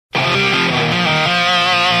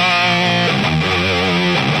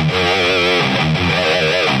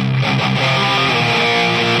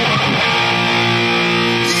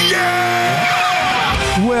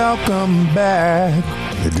Welcome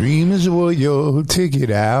back. The dream is what you'll take it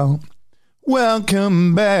out.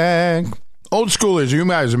 Welcome back. Old schoolers, you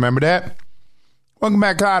guys remember that? Welcome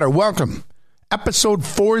back, Cotter. Welcome. Episode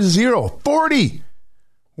 40.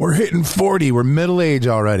 We're hitting 40. We're middle age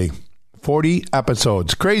already. 40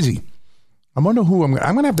 episodes. Crazy. I wonder who I'm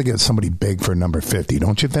going to have to get somebody big for number 50,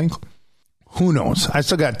 don't you think? Who knows? I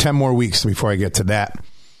still got 10 more weeks before I get to that.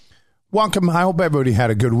 Welcome. I hope everybody had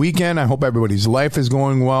a good weekend. I hope everybody's life is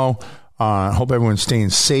going well. I hope everyone's staying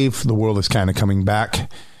safe. The world is kind of coming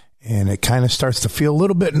back, and it kind of starts to feel a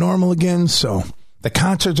little bit normal again. So the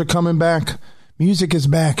concerts are coming back. Music is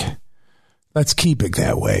back. Let's keep it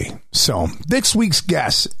that way. So this week's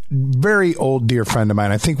guest, very old dear friend of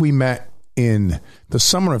mine. I think we met in the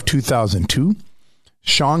summer of 2002.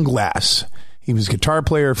 Sean Glass. He was guitar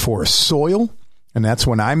player for Soil. And that's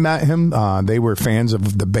when I met him. They were fans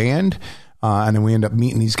of the band. And then we ended up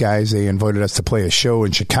meeting these guys. They invited us to play a show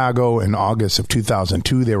in Chicago in August of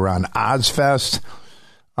 2002. They were on Ozfest.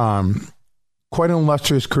 Quite an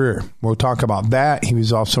illustrious career. We'll talk about that. He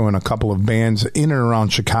was also in a couple of bands in and around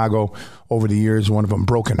Chicago over the years. One of them,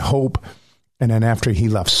 Broken Hope. And then after he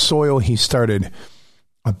left Soil, he started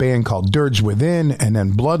a band called Dirge Within, and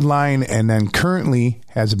then Bloodline, and then currently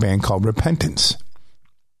has a band called Repentance.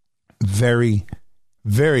 Very,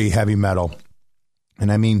 very heavy metal.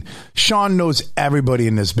 And I mean, Sean knows everybody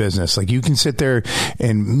in this business. Like, you can sit there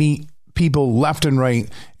and meet people left and right,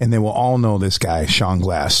 and they will all know this guy, Sean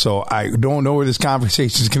Glass. So I don't know where this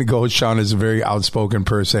conversation is going to go. Sean is a very outspoken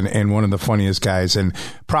person and one of the funniest guys, and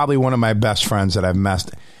probably one of my best friends that I've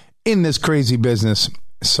met in this crazy business.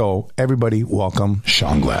 So everybody, welcome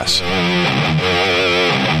Sean Glass.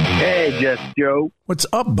 Hey, Just Joe. What's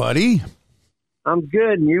up, buddy? I'm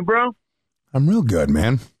good, and you, bro? I'm real good,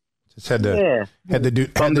 man. Just had to do.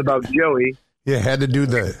 Bummed about Joey. Yeah, had to do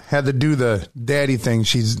the daddy thing.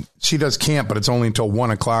 She does camp, but it's only until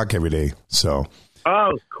 1:00 every day. So.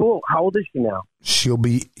 Oh, cool. How old is she now? She'll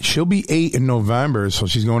be 8 in November, so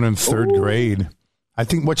she's going in third grade. I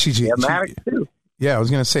think what she's. Yeah, Maddox too. Yeah, I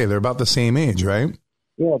was gonna say they're about the same age, right?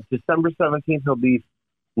 Yeah, December 17th he'll be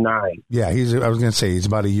 9. Yeah, I was gonna say he's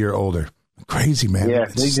about a year older. Crazy, man. Yeah,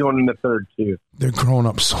 he's going in the third too. They're growing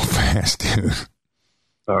up so fast, dude.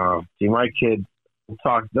 See, my kid will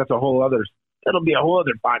talk. That'll be a whole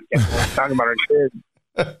other podcast. We'll talk about our kids.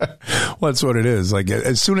 Well, that's what it is. Like,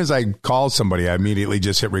 as soon as I call somebody, I immediately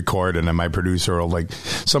just hit record, and then my producer will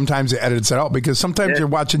sometimes it edits it out, because sometimes you're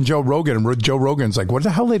watching Joe Rogan, and Joe Rogan's like, what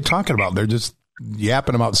the hell are they talking about? They're just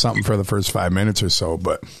yapping about something for the first 5 minutes or so.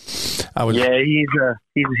 But he's a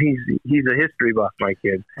history buff, my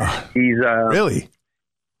kid. He's really?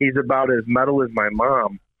 He's about as metal as my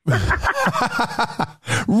mom.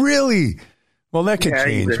 Really? Well, that could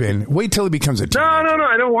change, man. Wait till he becomes a teenager. No.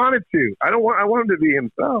 I don't want it to. I want him to be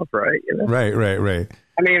himself, right? You know? Right.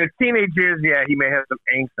 I mean, in teenage years, he may have some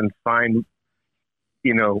angst and find,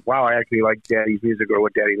 wow, I actually like Daddy's music or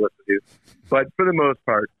what Daddy listens to. But for the most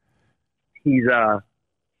part, he's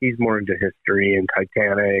more into history and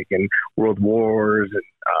Titanic and World Wars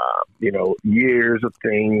and years of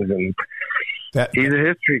things, and he's a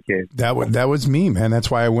history kid. That was me, man. That's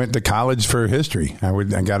why I went to college for history. I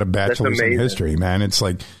got a bachelor's in history, man. It's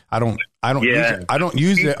like I don't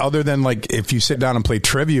use it other than like if you sit down and play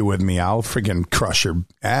trivia with me, I'll freaking crush your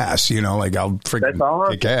ass. I'll freaking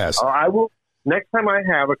kick ass. I will. Next time I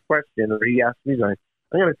have a question or he asks me something,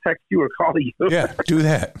 I'm going to text you or call you. Yeah, do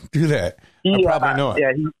that. I probably know it.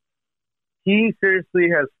 Yeah, he seriously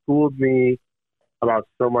has schooled me about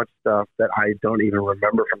so much stuff that I don't even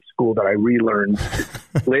remember from school that I relearned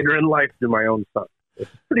later in life through my own son.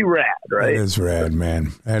 It's pretty rad, right? That is rad,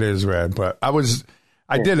 man. That is rad. But I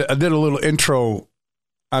did a little intro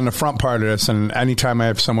on the front part of this, and anytime I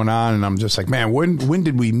have someone on, and I'm just like, man, when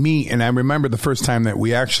did we meet? And I remember the first time that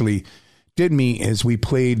we actually did meet is we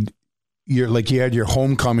played. You had your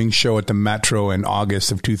homecoming show at the Metro in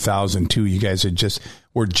August of 2002. You guys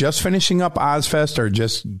were just finishing up Ozfest, or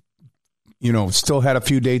just, still had a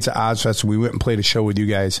few dates at Ozfest. We went and played a show with you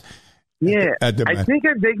guys. Yeah. I think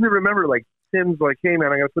I vaguely remember, Tim's like, hey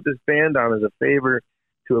man, I got to put this band on as a favor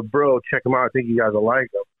to a bro. Check them out. I think you guys will like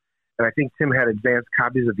them. And I think Tim had advanced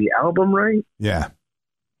copies of the album, right? Yeah.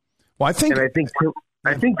 Well, I think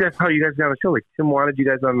that's how you guys got on the show. Like, Tim wanted you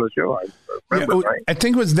guys on the show. I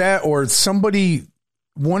think it was that, or somebody,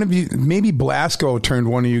 one of you, maybe Blasco turned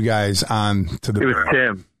one of you guys on to the. It was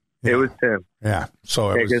Tim. Yeah. It was Tim. Yeah.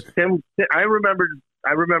 So it was Tim. I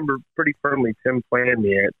remember pretty firmly Tim playing me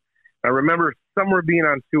it. I remember somewhere being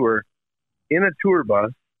on tour, in a tour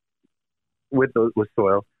bus with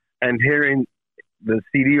Soil, and hearing the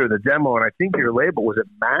CD or the demo, and I think your label was it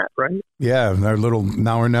Matt, right? Yeah, our little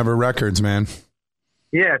Now or Never Records, man.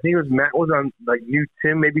 Yeah, I think it was Matt was on like New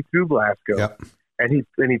Tim, maybe through Blasco. Yep. And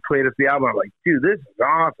he played us the album. I'm like, dude, this is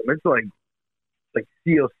awesome. It's like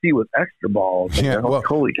CLC with extra balls. Yeah, well,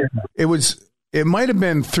 holy cow. It might have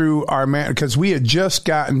been through our man, because we had just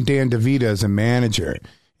gotten Dan DeVita as a manager,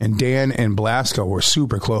 and Dan and Blasco were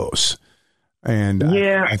super close. And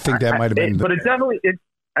yeah, I think that might have been. But it definitely,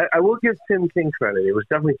 I will give Tim King credit. It was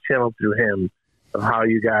definitely channeled through him of how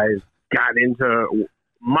you guys got into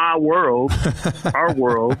my world, our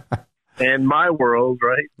world, and my world,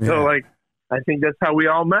 right? Yeah. So, like, I think that's how we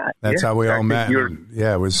all met. That's how we all met.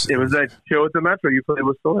 Yeah, it was that show at the Metro. You played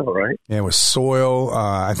with Soil, right? Yeah, it was Soil.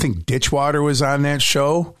 I think Ditchwater was on that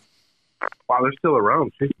show. Wow, they're still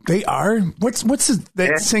around too. They are. What's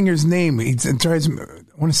that singer's name? I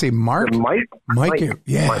want to say Mark. Mike.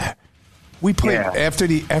 Yeah. Mike. We played after.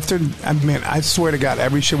 Man, I swear to God,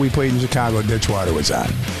 every show we played in Chicago, Ditchwater was on.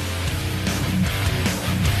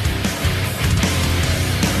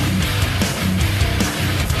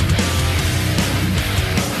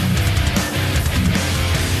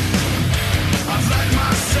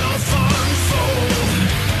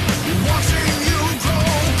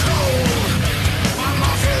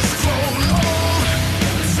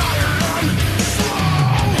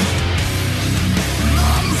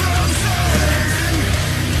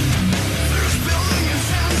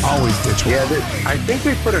 Yeah, I think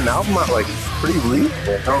they put an album out like pretty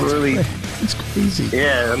recently. I don't really. It's crazy.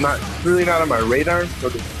 Yeah, I'm not on my radar for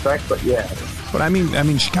the effect, but yeah. But I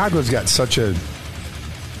mean, Chicago's got such a.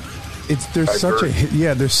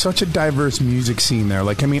 There's such a diverse music scene there.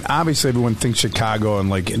 Like, I mean, obviously everyone thinks Chicago and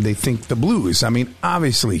like they think the blues. I mean,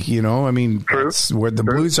 obviously, that's where the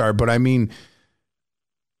blues are. But I mean,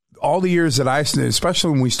 all the years that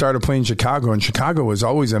especially when we started playing Chicago, and Chicago was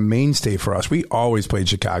always a mainstay for us. We always played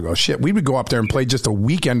Chicago. Shit, we would go up there and play just a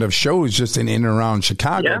weekend of shows just in and around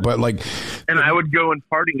Chicago. Yeah. But like, and I would go and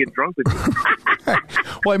party and get drunk with you.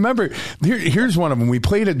 Well, I remember here's one of them. We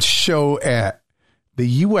played a show at the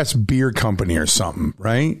U.S. Beer Company or something,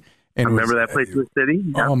 right? And remember that place in the city?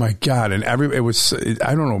 Yeah. Oh my God! And it was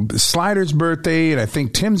I don't know, Slider's birthday, and I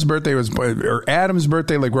think Tim's birthday or Adam's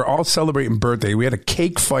birthday. Like, we're all celebrating birthday. We had a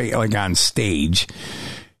cake fight like on stage,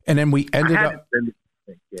 and then we ended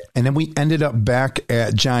up back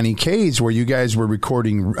at Johnny K's where you guys were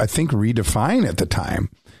recording. I think Redefine at the time,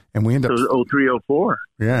 and we ended up. It was 0304.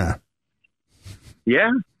 Yeah.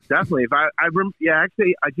 Yeah, definitely.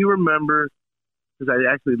 Actually, I do remember because I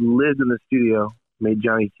actually lived in the studio. Made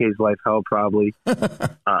Johnny K's life hell probably,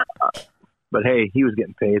 but hey, he was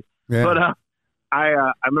getting paid. Yeah. But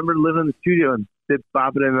I remember living in the studio and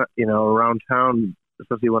bopping in, around town,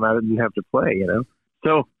 especially when I didn't have to play,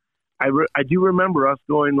 So I do remember us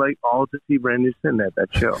going like all to see Brand New Sin at that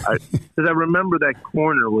show because I remember that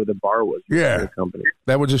corner where the bar was. Yeah, the company.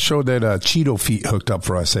 That was a show that Cheeto Feet hooked up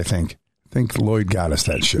for us. I think Lloyd got us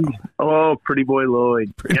that show. Oh, Pretty Boy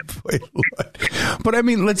Lloyd. Boy Lloyd. But I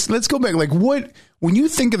mean, let's go back. Like, when you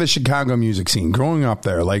think of the Chicago music scene growing up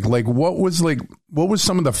there, like what was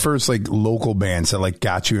some of the first like local bands that like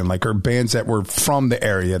got you in, like, or bands that were from the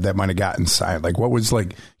area that might have gotten signed? Like, what was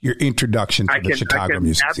like your introduction to the Chicago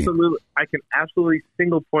music scene? I can absolutely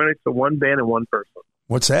single point it to one band and one person.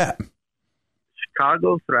 What's that?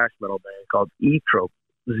 Chicago thrash metal band called E-Trope,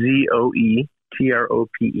 ZOE.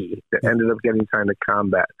 TROPE that ended up getting signed to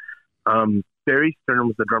Combat. Barry Stern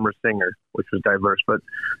was the drummer singer, which was diverse, but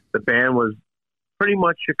the band was pretty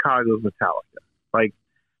much Chicago's Metallica. Like,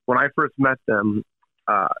 when I first met them,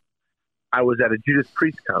 I was at a Judas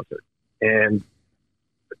Priest concert, and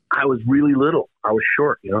I was really little. I was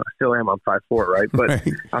short, I still am. I'm 5'4", right? But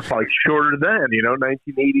right. I was probably shorter then,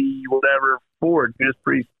 1980, whatever, Judas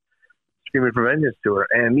Priest Screaming for Vengeance tour.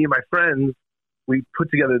 And me and my friends, we put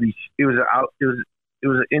together these. It was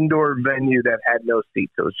an indoor venue that had no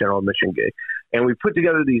seats. It was general admission gig, and we put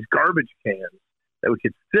together these garbage cans that we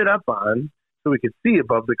could sit up on so we could see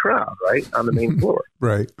above the crowd, right on the main floor.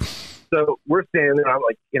 Right. So we're standing there. I'm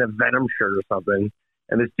like in a Venom shirt or something,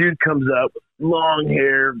 and this dude comes up with long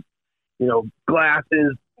hair,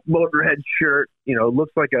 glasses, Motorhead shirt.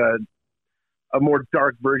 Looks like a more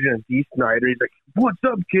dark version of Dee Snider. He's like, "What's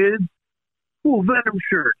up, kids? Cool Venom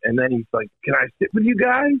shirt." And then he's like, "Can I sit with you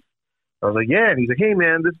guys?" I was like, "Yeah." And he's like, "Hey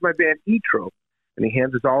man, this is my band E-Trope." And he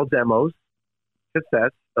hands us all demos,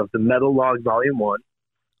 cassettes of the Metal Log Volume 1.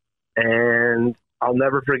 And I'll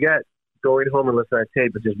never forget going home and listening to that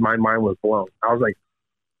tape. It's just my mind was blown. I was like,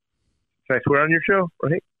 "Can I swear on your show?"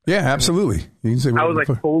 Right? Yeah, absolutely. You can say I was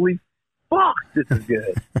like, "Holy fuck, this is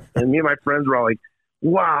good." And me and my friends were all like,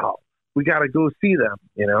 "Wow, we got to go see them,"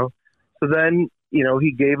 So then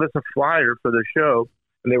he gave us a flyer for the show,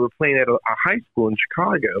 and they were playing at a high school in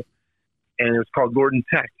Chicago, and it was called Gordon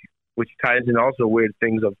Tech, which ties in also weird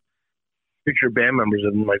things of picture band members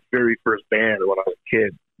of my very first band when I was a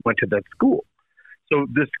kid went to that school. So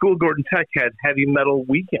the school, Gordon Tech, had heavy metal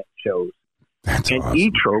weekend shows. That's and awesome.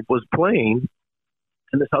 E-Trope was playing,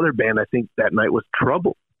 and this other band, I think that night, was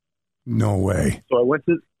Trouble. No way. So I went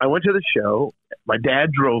to the show. My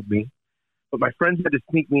dad drove me, but my friends had to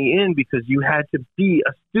sneak me in because you had to be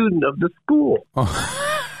a student of the school. Oh.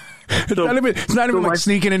 It's not even like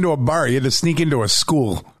sneaking into a bar. You had to sneak into a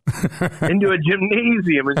school. Into a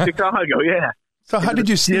gymnasium in Chicago, yeah. So how did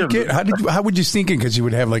you sneak in? How would you sneak in? Because you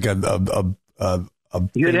would have like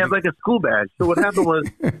you'd have like a school badge. So what happened was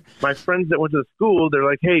my friends that went to the school, they're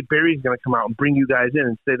like, hey, Barry's going to come out and bring you guys in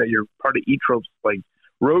and say that you're part of E-Trope's like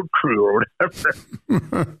road crew or whatever.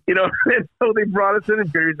 And so they brought us in,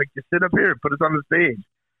 and Barry's like, just sit up here and put us on the stage.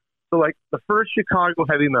 So like the first Chicago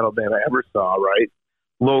heavy metal band I ever saw, right?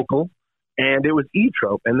 Local. And it was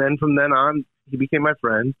E-Trope. And then from then on, he became my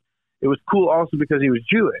friend. It was cool also because he was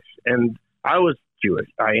Jewish, and I was Jewish.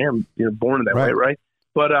 I am, born in that way, right?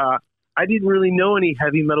 But I didn't really know any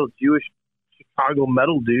heavy metal Jewish Chicago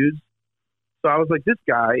metal dudes. So I was like, this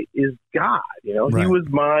guy is God, Right.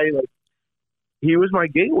 He was my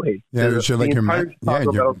gateway. Yeah, it was like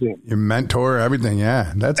your mentor, everything.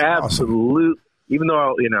 Yeah, that's absolutely. Awesome. Even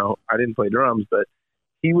though I didn't play drums, but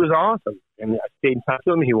he was awesome, and I stayed in touch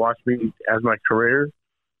with him. He watched me as my career,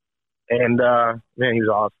 and man, he was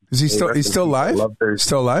awesome. Is he still? He's still alive?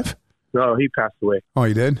 Still alive? No, he passed away. Oh,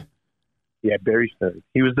 he did? Yeah, Barry Stern.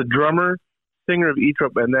 He was the drummer, singer of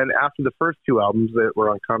E-Trope, and then after the first two albums that were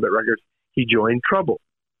on Combat Records, he joined Trouble.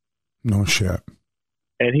 No shit.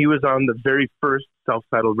 And he was on the very first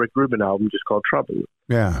self-titled Rick Rubin album, just called Trouble.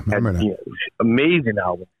 Yeah, I remember that. Amazing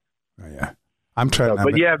album. Oh, yeah. I'm trying to...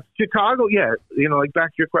 But yeah, Chicago, like back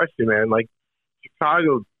to your question, man, like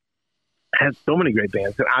Chicago has so many great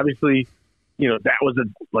bands. And obviously, that was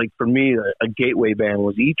for me, a gateway band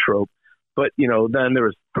was E-Trope. But, then there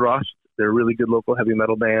was Thrust. They're a really good local heavy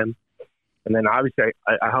metal band. And then obviously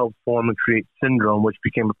I helped form and create Syndrome, which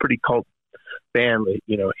became a pretty cult band,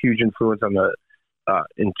 huge influence on the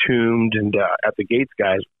Entombed and At the Gates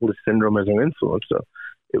guys with Syndrome as an influence. So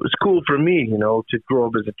it was cool for me, to grow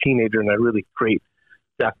up as a teenager and I really create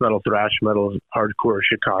death metal, thrash metal, hardcore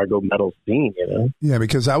Chicago metal scene, Yeah,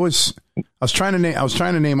 because I was trying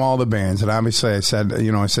to name all the bands, and obviously I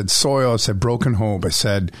said Soil, I said Broken Hope, I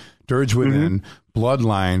said Dirge Within,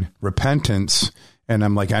 Bloodline, Repentance, and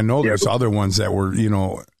I'm like, I know there's other ones that were,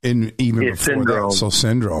 in even before Syndrome. that. So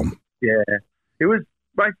Syndrome. Yeah. It was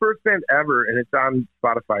my first band ever, and it's on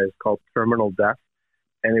Spotify. It's called Terminal Death.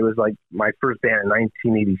 And it was like my first band in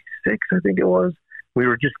 1986, I think it was. We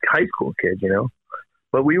were just high school kids,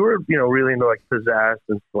 But we were, really into like Possessed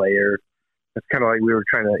and Slayer. It's kind of like we were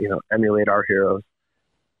trying to, emulate our heroes.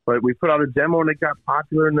 But we put out a demo and it got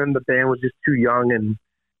popular, and then the band was just too young and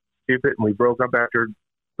stupid, and we broke up after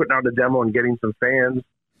putting out a demo and getting some fans.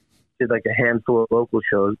 Did like a handful of local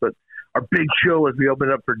shows, but our big show was we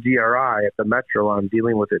opened up for DRI at the Metro on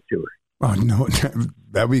Dealing With It tour. Oh no,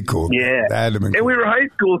 that'd be cool. Yeah, that'd have been cool. And we were high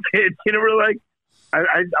school kids. We're like,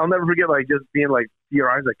 I'll never forget like just being like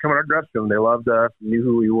DRI's like come in our dressing room. They loved us, knew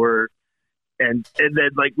who we were, and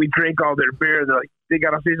then like we drank all their beer. They're like, they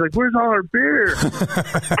got off stage like, where's all our beer?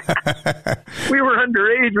 We were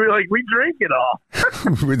underage. We were like, we drank it all.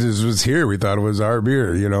 We just was here. We thought it was our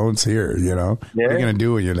beer. It's here. Yeah. What are you gonna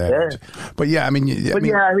do with your that? Yeah. But yeah,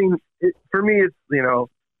 for me, it's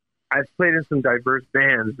I've played in some diverse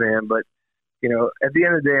bands, man, but at the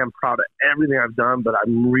end of the day, I'm proud of everything I've done, but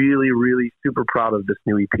I'm really, really super proud of this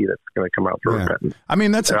new EP that's going to come out for Repentance. I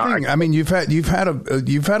mean, that's the thing.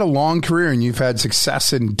 You've had a long career, and you've had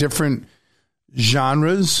success in different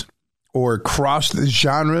genres or across the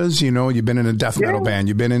genres. You've been in a death metal band.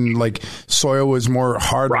 You've been in like Soil was more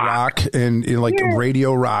hard rock and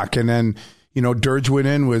radio rock, and then Dirge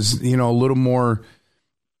Within was a little more.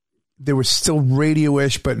 There was still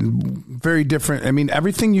radio-ish, but very different. I mean,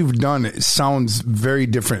 everything you've done sounds very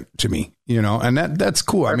different to me, and that's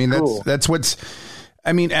cool. That's what's,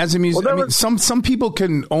 as a musician, some people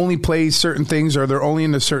can only play certain things or they're only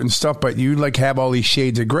into certain stuff, but you like have all these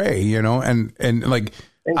shades of gray, and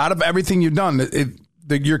out of everything you've done,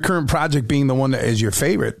 your current project being the one that is your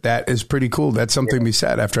favorite, that is pretty cool. That's something to be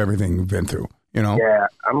said after everything you've been through, Yeah,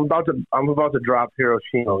 I'm about to drop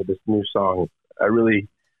Hiroshima with this new song.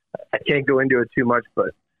 I can't go into it too much, but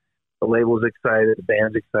the label's excited, the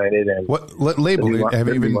band's excited, and what label? Have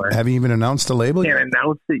you even announced the label? Can't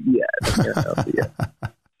announce it yet.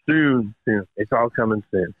 Soon. It's all coming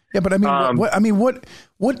soon. Yeah, but I mean,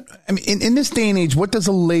 in this day and age, what does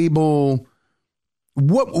a label?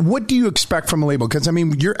 What do you expect from a label? Because I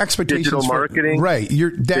mean, your expectations, digital marketing, right?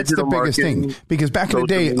 That's the biggest thing. Because back in the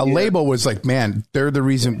day, a label was like, man, they're the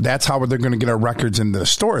reason. That's how they're going to get our records in the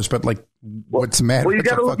stores. But like, what's the matter? Well, you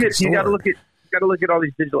got to look at all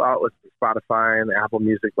these digital outlets, like Spotify and Apple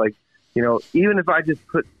Music. Like, you know, even if I just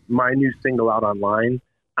put my new single out online,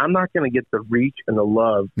 I'm not going to get the reach and the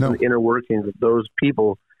love and the inner workings of those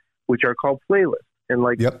people, which are called playlists. And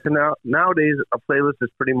like, so nowadays, a playlist is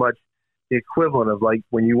pretty much the equivalent of like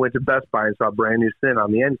when you went to Best Buy and saw Brand New Sin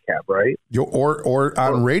on the end cap, right? Or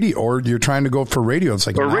on radio, or you're trying to go for radio. It's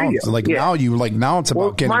like now, now it's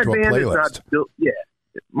about getting to a playlist.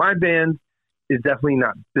 My band is definitely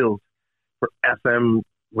not built for FM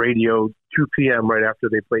radio 2 p.m. right after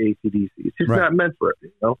they play AC/DC. It's just not meant for it,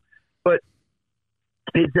 you know. But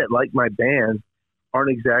kids that like my band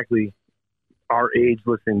aren't exactly our age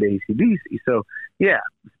listening to AC/DC. So yeah,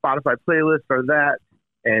 Spotify playlists are that.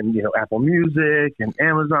 And, you know, Apple Music and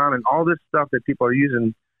Amazon and all this stuff that people are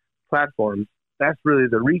using platforms, that's really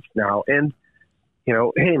the reach now. And, you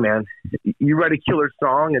know, hey, man, you write a killer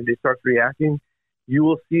song and they start reacting, you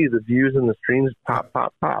will see the views and the streams pop,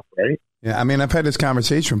 right? Yeah, I mean, I've had this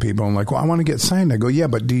conversation with people. I'm like, well, I want to get signed. I go, yeah,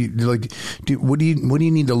 but what do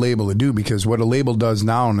you need the label to do? Because what a label does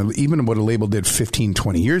now, and even what a label did 15,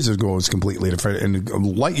 20 years ago, is completely different,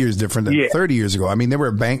 and light years different than 30 years ago. I mean, they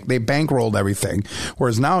bankrolled everything.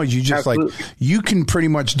 Whereas now, you just you can pretty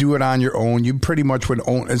much do it on your own. You pretty much would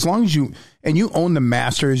own, as long as you own the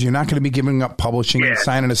masters. You're not going to be giving up publishing and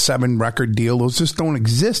signing a 7-record deal. Those just don't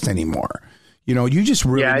exist anymore. You know, you just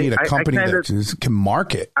really need a company that can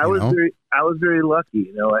market. I was very lucky,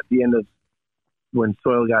 you know, at the end of when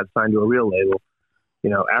Soil got signed to a real label,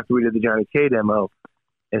 you know, after we did the Johnny K demo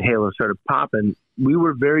and Halo started popping, we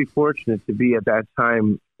were very fortunate to be at that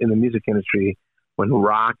time in the music industry when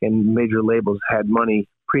rock and major labels had money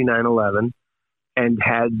pre 9/11 and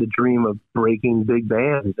had the dream of breaking big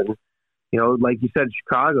bands. And, you know, like you said,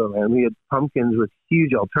 Chicago, man, we had Pumpkins with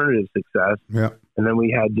huge alternative success. Yeah. And then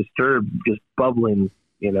we had Disturbed just bubbling,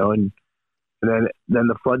 you know, and then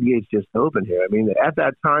the floodgates just opened here. I mean, at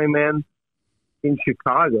that time, man, in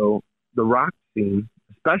Chicago, the rock scene,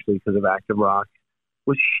 especially because of active rock,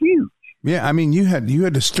 was huge. Yeah, I mean, you had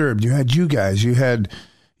Disturbed, you had you guys, you had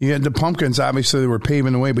the Pumpkins. Obviously, they were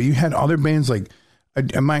paving the way, but you had other bands like.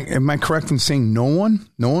 Am I correct in saying no one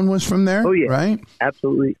was from there? Oh yeah, right,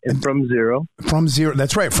 absolutely. And From Zero,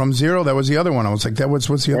 that's right. From Zero, that was the other one. I was like, what's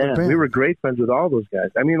the other band? We were great friends with all those guys.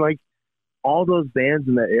 I mean, like all those bands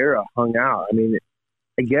in that era hung out. I mean,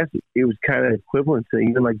 I guess it was kind of equivalent to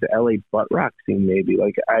even like the LA butt rock scene, maybe.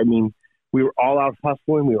 Like, I mean, we were all out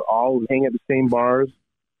hustling. We were all hanging at the same bars.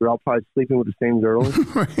 We were all probably sleeping with the same girls,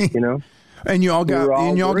 right. You know. And you all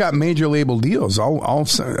got major label deals. All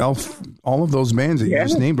of those bands that you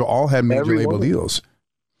just named all had major label deals.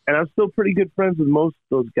 And I'm still pretty good friends with most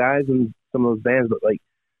of those guys and some of those bands, but like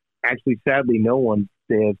actually, sadly, no one.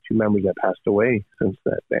 They have 2 members that passed away since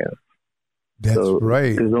that band. That's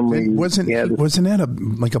right. Wasn't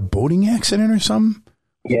that a boating accident or something?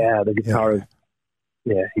 Yeah, the guitarist.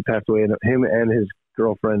 Yeah, he passed away. And him and his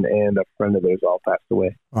girlfriend and a friend of theirs all passed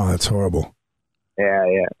away. Oh, that's horrible.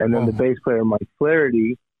 Yeah. And then the bass player, Mike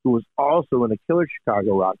Flaherty, who was also in a killer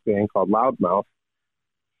Chicago rock band called Loudmouth,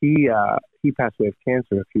 he passed away of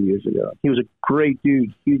cancer a few years ago. He was a great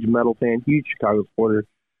dude, huge metal fan, huge Chicago supporter,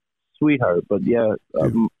 sweetheart. But yeah,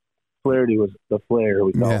 Flaherty was the Flair,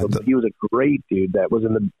 we called him. But he was a great dude that was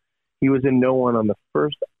he was in No One on the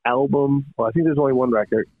first album. Well, I think there's only one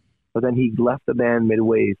record, but then he left the band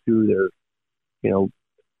midway through their, you know,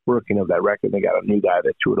 working of that record. They got a new guy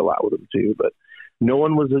that toured a lot with them too, but No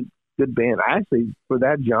One was a good band. I actually, for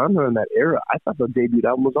that genre and that era, I thought the debut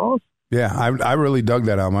album was awesome. Yeah, I really dug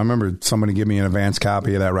that album. I remember somebody give me an advance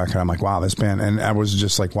copy of that record. I'm like, wow, this band. And I was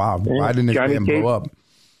just like, wow, why didn't this band blow up?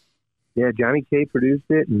 Yeah, Johnny K produced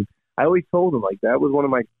it. And I always told him, like, that was one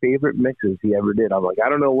of my favorite mixes he ever did. I'm like, I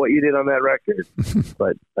don't know what you did on that record,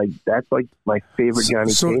 but like that's like my favorite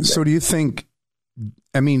Johnny K. So do you think,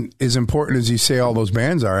 I mean, as important as you say all those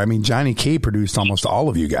bands are, I mean, Johnny K produced almost all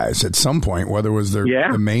of you guys at some point, whether it was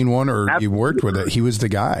the main one or you worked with it. He was the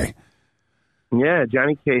guy. Yeah,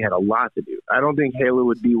 Johnny K had a lot to do. I don't think Halo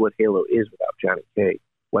would be what Halo is without Johnny K,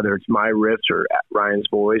 whether it's my riffs or Ryan's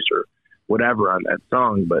voice or whatever on that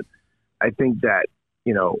song. But I think that,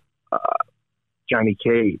 you know, Johnny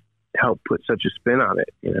K helped put such a spin on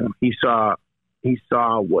it. You know, he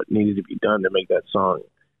saw what needed to be done to make that song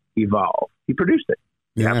evolve. He produced it.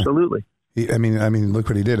 Yeah. Absolutely. I mean, look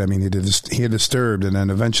what he did. I mean, he had Disturbed, and then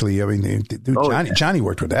eventually, I mean, Johnny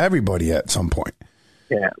worked with everybody at some point.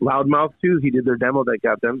 Yeah, Loudmouth too. He did their demo that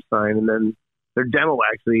got them signed, and then their demo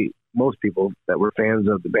actually, most people that were fans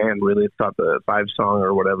of the band really thought the 5-song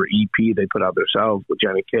or whatever EP they put out themselves with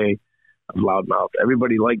Johnny K of Loudmouth.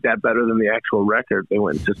 Everybody liked that better than the actual record. They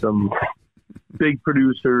went to some big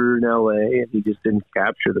producer in LA, and he just didn't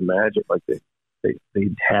capture the magic like they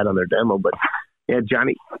had on their demo. But yeah,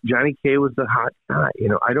 Johnny K was the hot guy. You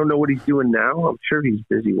know, I don't know what he's doing now. I'm sure he's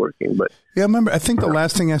busy working, but yeah, I think the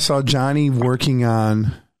last thing I saw Johnny working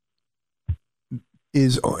on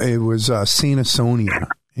was Saint Asonia,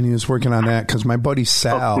 and he was working on that because my buddy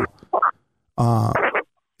Sal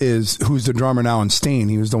who's the drummer now in Stain.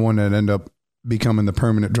 He was the one that ended up becoming the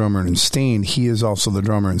permanent drummer in Stain. He is also the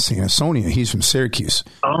drummer in Saint Asonia. He's from Syracuse.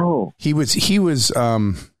 Oh, he was.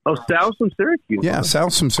 Sal's from Syracuse. Yeah,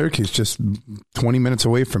 Sal's from Syracuse, just 20 minutes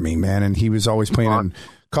away from me, man. And he was always playing in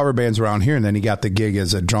cover bands around here. And then he got the gig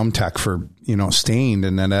as a drum tech for, Stained.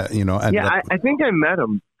 And then, I think I met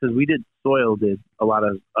him because Soil did a lot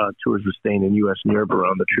of tours with Stained in U.S. and Europe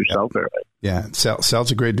around the True South area. Yeah,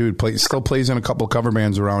 Sal's a great dude. Still plays in a couple cover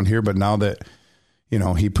bands around here, but now that, he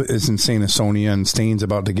is in Saint Asonia and Stain's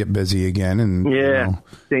about to get busy again. And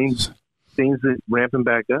Stain's ramping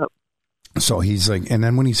back up. So he's like, and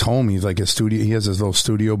then when he's home, he's like a studio. He has his little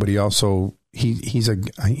studio, but he also he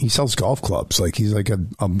sells golf clubs. Like he's like a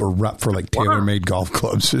rep for like TaylorMade golf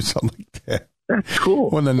clubs or something like that. That's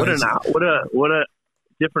cool. What a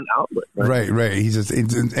different outlet. Right. He's just,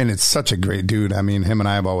 and it's such a great dude. I mean, him and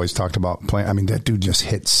I have always talked about playing. I mean, that dude just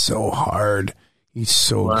hits so hard. He's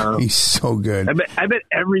so good. I bet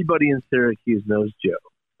everybody in Syracuse knows Joe.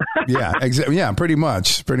 Yeah, exactly. Yeah, pretty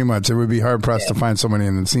much. It would be hard pressed to find somebody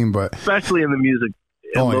in the scene, but especially in the music,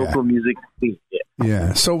 local music scene.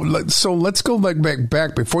 Yeah. So let's go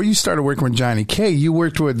back before you started working with Johnny K. You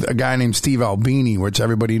worked with a guy named Steve Albini, which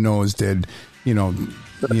everybody knows did. He did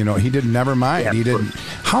Nevermind. Yeah, he did.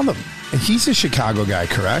 He's a Chicago guy,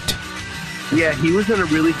 correct? Yeah, he was in a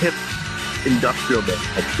really hip industrial band,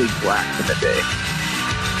 like Big Black in the day.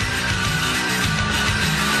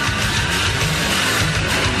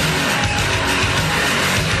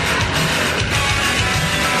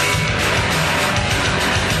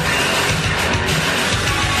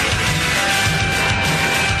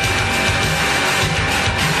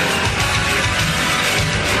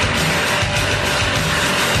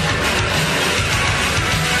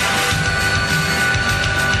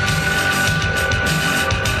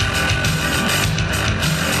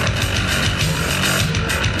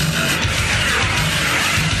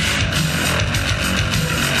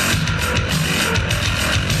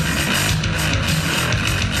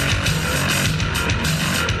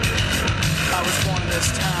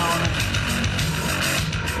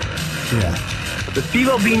 The Steve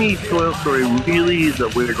Albini Soil story really is a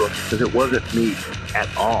weird one because it wasn't me at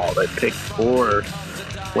all that picked or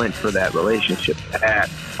went for that relationship at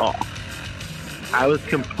all. I was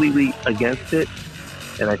completely against it,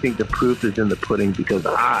 and I think the proof is in the pudding because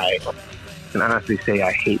I can honestly say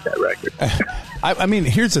I hate that record. I mean,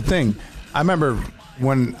 here's the thing. I remember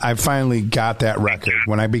when I finally got that record,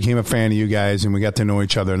 when I became a fan of you guys and we got to know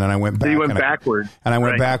each other, and then I went back. So you went backwards. And I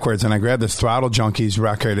went backwards, and I grabbed this Throttle Junkies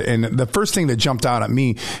record, and the first thing that jumped out at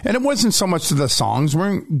me, and it wasn't so much that the songs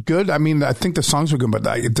weren't good. I mean, I think the songs were good, but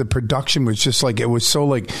the production was just like, it was so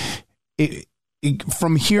like...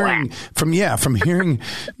 From hearing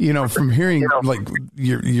like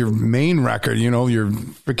your main record, your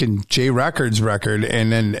freaking J Records record,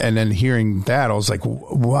 and then hearing that, I was like,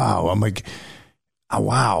 wow. I'm like, oh,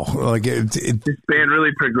 wow. Like this band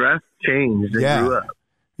really progressed, changed, and grew up.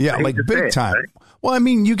 Yeah, like big time. Right? Well, I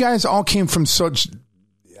mean, you guys all came from such.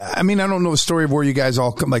 I mean, I don't know the story of where you guys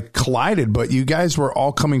all collided, but you guys were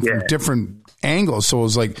all coming from different angles. So it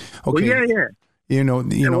was like, okay, well, yeah.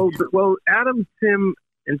 Well, Adam, Tim,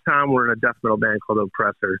 and Tom were in a death metal band called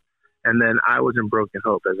Oppressor, and then I was in Broken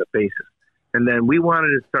Hope as a bassist. And then we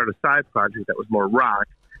wanted to start a side project that was more rock,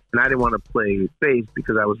 and I didn't want to play bass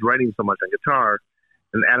because I was writing so much on guitar.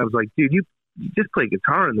 And Adam was like, "Dude, you just play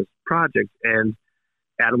guitar in this project." And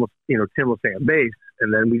Adam, Tim was playing bass,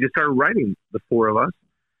 and then we just started writing, the four of us.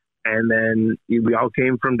 And then we all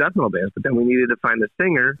came from death metal bands, but then we needed to find a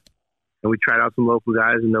singer, and we tried out some local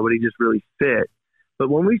guys, and nobody just really fit. But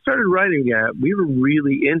when we started writing that, we were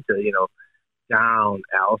really into, Down,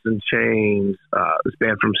 Alice in Chains, this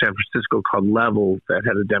band from San Francisco called Level that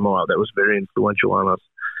had a demo out that was very influential on us.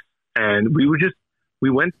 And we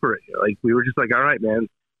went for it. We were just like, all right, man,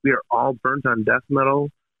 we are all burnt on death metal.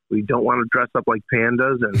 We don't want to dress up like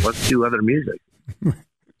pandas, and let's do other music.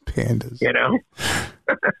 Pandas.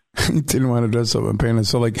 You didn't want to dress up in paint.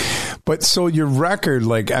 So like, but so your record,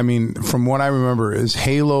 like, I mean, from what I remember is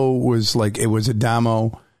Halo was like, it was a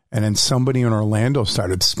demo and then somebody in Orlando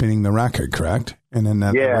started spinning the record, correct? And then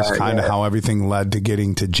that was kind of how everything led to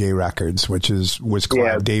getting to J Records, which was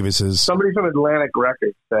Clive Davis's. Somebody from Atlantic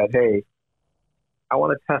Records said, hey, I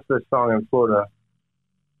want to test this song in Florida.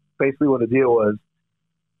 Basically what the deal was,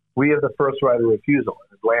 we have the first right of refusal.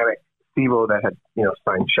 Atlantic, Steve-O that had,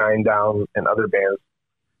 signed Shinedown and other bands,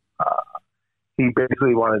 he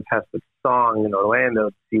basically wanted to test the song in Orlando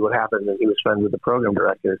to see what happened. And he was friends with the program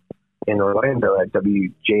director in Orlando at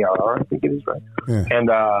WJRR, I think it is, right? Yeah. And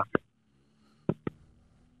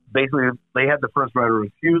basically they had the first right of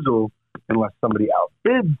refusal unless somebody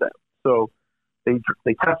outbids them. So they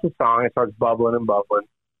test the song, it starts bubbling and bubbling.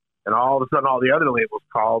 And all of a sudden, all the other labels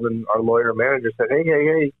called, and our lawyer and manager said,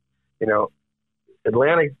 hey,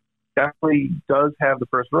 Atlantic definitely does have the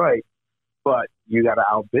first right, but you got to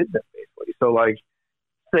outbid them, basically. So, like,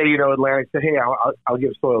 say, Atlantic said, hey, I'll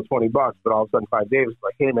give Soil $20, but all of a sudden Clive Davis was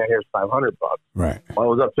like, hey, man, here's $500. Right. Well,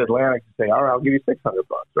 it was up to Atlantic to say, all right, I'll give you $600,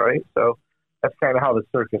 right? So that's kind of how the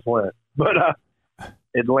circus went. But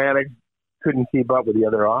Atlantic couldn't keep up with the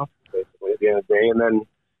other offers, basically, at the end of the day. And then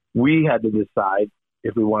we had to decide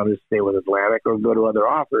if we wanted to stay with Atlantic or go to other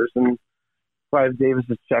offers. And Clive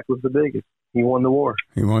Davis's check was the biggest. He won the war.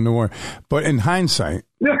 But in hindsight,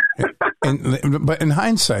 do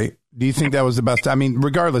you think that was the best? I mean,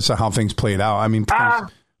 regardless of how things played out, I mean,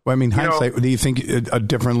 hindsight, do you think a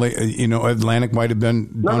differently, Atlantic might have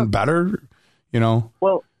been done better?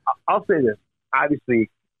 Well, I'll say this. Obviously,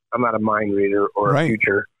 I'm not a mind reader or a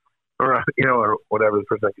future or, or whatever the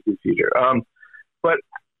person could do future. But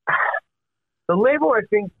the label, I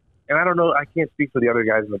think, and I don't know, I can't speak for the other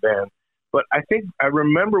guys in the band, but I think I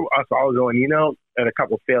remember us all going, at a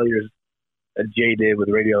couple of failures that Jay did with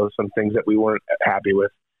radio, some things that we weren't happy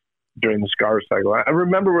with during the Scar cycle. I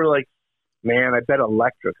remember we're like, man, I bet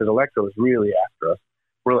Elektra, because Elektra was really after us.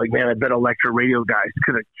 We're like, man, I bet Elektra radio guys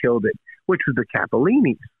could have killed it, which was the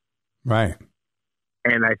Capellinis. Right.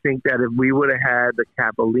 And I think that if we would have had the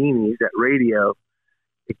Capellinis at radio,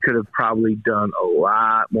 it could have probably done a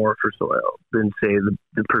lot more for Soil than, say,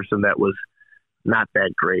 the person that was not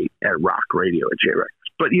that great at rock radio at J Records.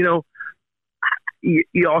 But,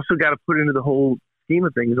 you also got to put into the whole scheme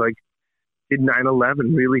of things, like, did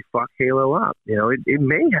 9/11 really fuck Halo up? It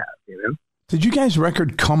may have, Did you guys'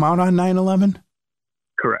 record come out on 9/11?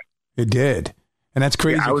 Correct. It did. And that's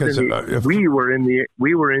crazy because we were in the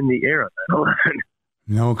era of 9/11.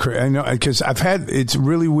 No, I know, because it's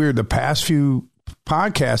really weird. The past few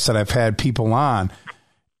podcasts that I've had people on,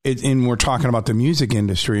 and we're talking about the music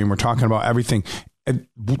industry and we're talking about everything.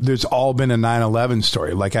 There's all been a 9/11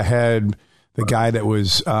 story. Like I had the guy that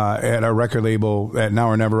was at our record label at Now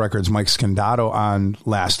or Never Records, Mike Scandato, on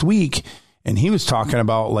last week. And he was talking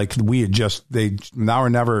about, like, Now or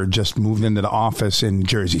Never just moved into the office in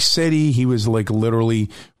Jersey City. He was like literally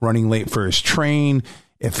running late for his train.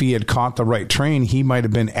 If he had caught the right train, he might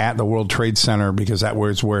have been at the World Trade Center, because that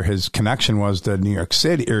was where his connection was to New York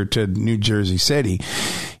City or to New Jersey City.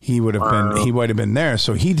 He might have been there.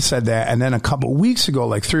 So he said that. And then a couple of weeks ago,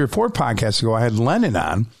 like 3 or 4 podcasts ago, I had Lennon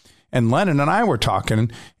on, and Lennon and I were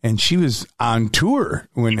talking, and she was on tour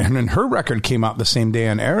and her record came out the same day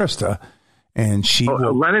on Arista. And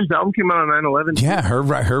Lennon's album came out on 9/11. Yeah, her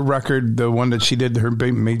record, the one that she did, her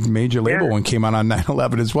major label one, came out on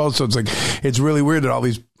 9/11 as well. So it's really weird that all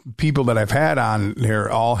these people that I've had on here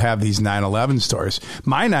all have these 9/11 stories.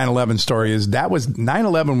 My 9/11 story is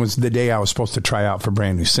 9/11 was the day I was supposed to try out for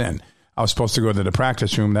Brand New Sin. I was supposed to go to the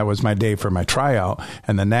practice room. That was my day for my tryout,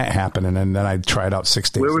 and then that happened, and then I tried out 6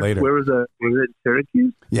 days later. Where was it? Was it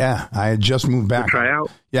Syracuse? Yeah, I had just moved back. To try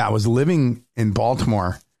out? Yeah, I was living in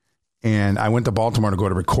Baltimore. And I went to Baltimore to go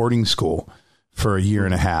to recording school for a year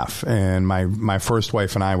and a half. And my first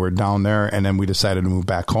wife and I were down there, and then we decided to move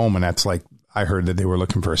back home. And that's like, I heard that they were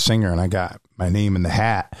looking for a singer, and I got my name in the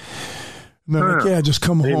hat. And they're like, yeah, just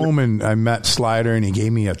come home. And I met Slider, and he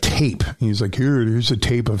gave me a tape. He was like, here's a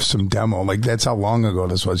tape of some demo. Like, that's how long ago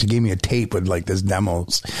this was. He gave me a tape with like this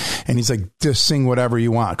demos. And he's like, just sing whatever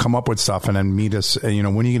you want. Come up with stuff and then meet us. When are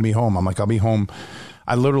you going to be home? I'm like, I'll be home.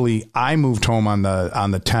 I moved home on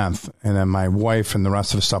the 10th, and then my wife and the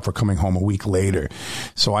rest of the stuff were coming home a week later.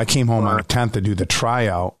 So I came home on the 10th to do the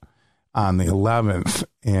tryout on the 11th.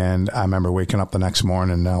 And I remember waking up the next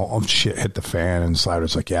morning, and shit hit the fan, and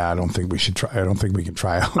Slider's like, yeah, I don't think we can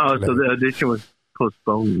try out. Oh, today. So the audition was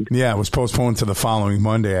postponed. Yeah, it was postponed to the following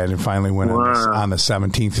Monday. I finally went on the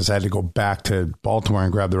 17th because I had to go back to Baltimore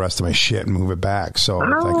and grab the rest of my shit and move it back. So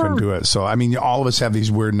I couldn't do it. So, I mean, all of us have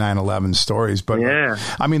these weird 9/11 stories. But,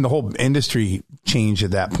 I mean, the whole industry changed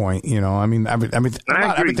at that point. You know, I mean,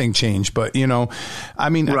 everything changed. But, you know, I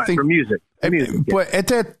mean, I think for music. But at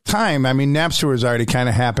that time, I mean, Napster was already kind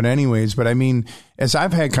of happening anyways. But, I mean, as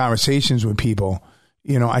I've had conversations with people,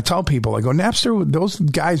 you know, I tell people, I go, Napster, those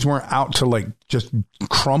guys weren't out to like just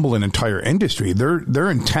crumble an entire industry. Their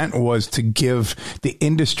intent was to give the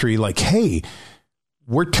industry like, hey,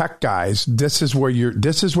 we're tech guys. This is where your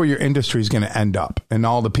industry is going to end up. And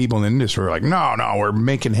all the people in the industry are like, no, we're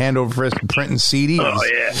making hand over fist printing CDs. Oh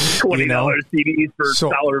yeah, $20 CDs for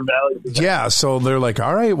dollar value. Yeah, so they're like,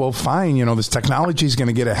 all right, well, fine. You know, this technology is going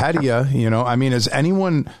to get ahead of you. You know, I mean, as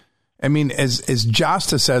Josta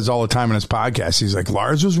says all the time in his podcast, he's like,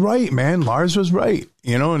 Lars was right, man. Lars was right.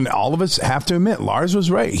 You know, and all of us have to admit, Lars was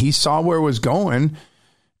right. He saw where it was going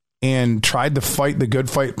and tried to fight the good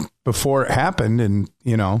fight before it happened. And,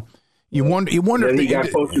 you know, you wonder if he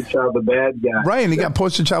got poster child the bad guy. Right, and he got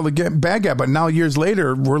poster child the bad guy. But now years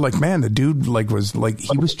later, we're like, man, the dude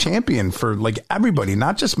he was champion for like everybody,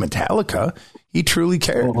 not just Metallica. He truly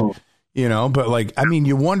cared. Uh-huh. You know, but like, I mean,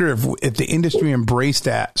 you wonder if the industry embraced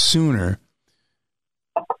that sooner,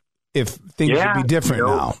 if things would be different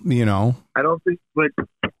now, you know? I don't think they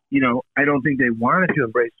wanted to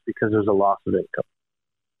embrace it because there's a loss of income.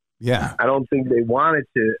 Yeah. I don't think they wanted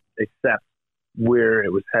to accept where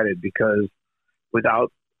it was headed because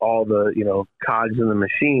without all the, you know, cogs in the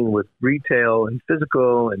machine with retail and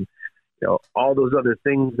physical and, you know, all those other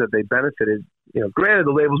things that they benefited, you know, granted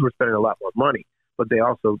the labels were spending a lot more money, but they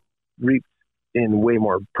also reaped in way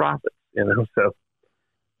more profits, you know. So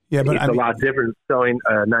yeah, but it's a lot different selling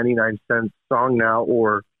a 99-cent song now,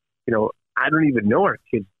 or you know, I don't even know our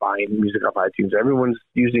kids buying music off iTunes. Everyone's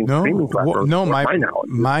using streaming platforms.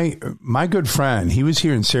 My good friend, he was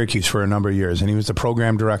here in Syracuse for a number of years, and he was the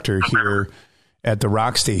program director here at the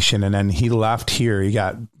rock station, and then he left here. He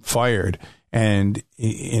got fired, and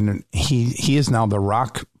he is now the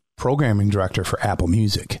rock programming director for Apple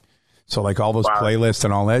Music. So like all those playlists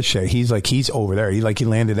and all that shit, he's over there. He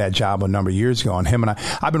landed that job a number of years ago. And him and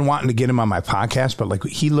I've been wanting to get him on my podcast, but like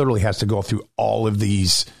he literally has to go through all of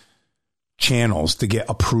these channels to get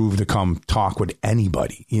approved to come talk with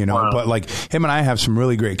anybody, you know. But like him and I have some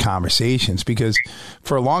really great conversations because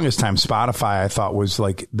for the longest time, Spotify I thought was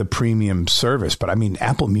like the premium service. But I mean,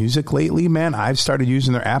 Apple Music lately, man, I've started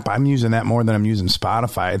using their app. I'm using that more than I'm using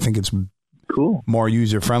Spotify. I think it's cool, more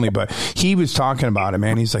user friendly. But he was talking about it,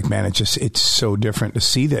 man. He's like, man, it's so different to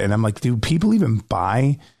see that. And I'm like, do people even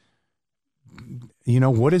buy, you know,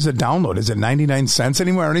 what is a download? Is it 99 cents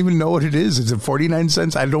anymore? I don't even know what it is. Is it 49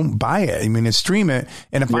 cents? I don't buy it. I mean, I stream it.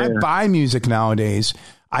 And if I buy music nowadays,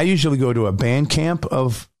 I usually go to a Bandcamp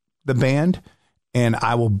of the band and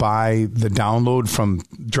I will buy the download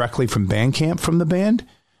directly from Bandcamp from the band.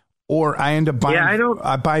 Or I end up buying,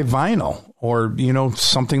 I buy vinyl or, you know,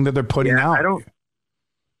 something that they're putting out. I don't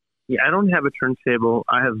have a turntable.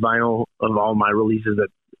 I have vinyl of all my releases, that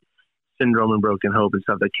Syndrome and Broken Hope and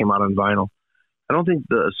stuff that came out on vinyl. I don't think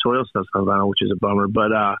the Soil stuff's on vinyl, which is a bummer.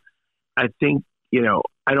 But I think, you know,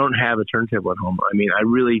 I don't have a turntable at home. I mean, I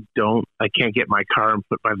really don't. I can't get my car and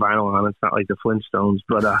put my vinyl on. It's not like the Flintstones.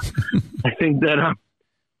 But I think that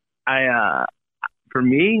for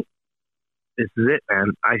me, this is it,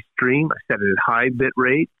 man. I stream. I set it at high bit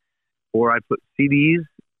rate, or I put CDs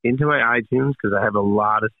into my iTunes because I have a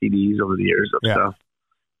lot of CDs over the years of stuff,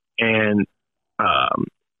 and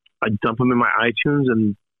I dump them in my iTunes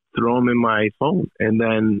and throw them in my phone, and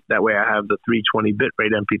then that way I have the 320 bit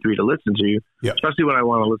rate MP3 to listen to, especially when I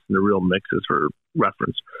want to listen to real mixes for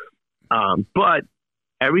reference. But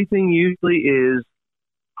everything usually is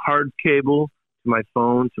hard cable to my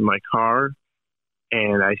phone to my car,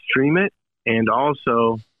 and I stream it. And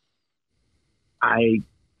also, I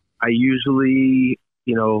usually,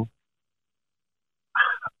 you know,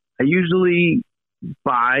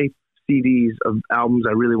 buy CDs of albums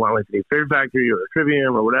I really want, like the Fear Factory or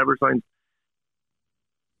Trivium or whatever. So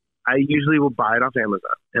I usually will buy it off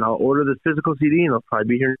Amazon, and I'll order the physical CD, and it'll probably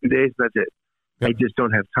be here in 2 days. That's it. Yep. I just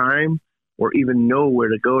don't have time or even know where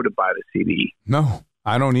to go to buy the CD. No,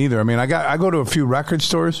 I don't either. I mean, I go to a few record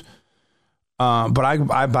stores. But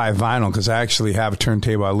I buy vinyl because I actually have a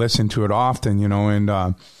turntable. I listen to it often, you know, and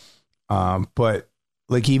but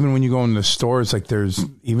like even when you go in the stores, like there's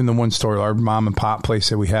even the one store, our mom and pop place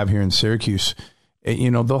that we have here in Syracuse,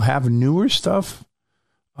 you know, they'll have newer stuff,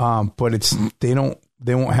 but they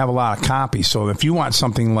won't have a lot of copies. So if you want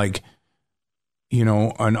something like, you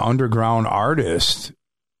know, an underground artist,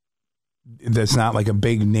 that's not like a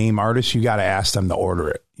big name artist, you got to ask them to order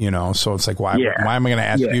it, you know? So it's like, why am I going to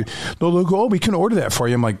ask you? They'll go, oh, we can order that for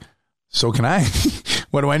you. I'm like, so can I?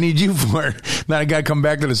 What do I need you for? Then I got to come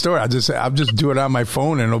back to the store. I'll just do it on my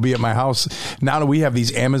phone and it'll be at my house. Now that we have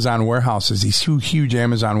these Amazon warehouses, these huge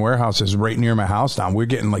Amazon warehouses right near my house now, we're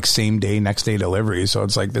getting like same day, next day delivery. So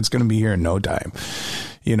it's like, that's going to be here in no time.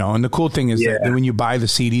 You know, and the cool thing is that when you buy the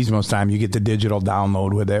CDs, most time you get the digital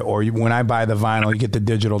download with it. Or when I buy the vinyl, you get the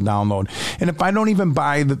digital download. And if I don't even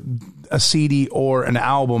buy a CD or an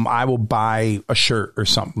album, I will buy a shirt or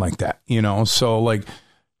something like that, you know? So like,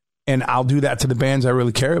 and I'll do that to the bands I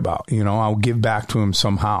really care about. You know, I'll give back to them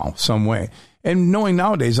somehow, some way. And knowing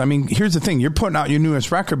nowadays, I mean, here's the thing. You're putting out your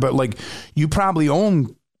newest record, but like you probably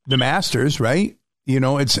own the masters, right? You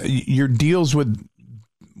know, it's your deals with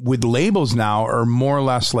labels now are more or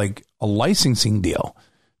less like a licensing deal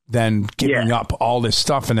than giving up all this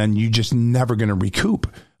stuff. And then you just never going to recoup.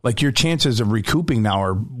 Like your chances of recouping now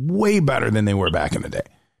are way better than they were back in the day.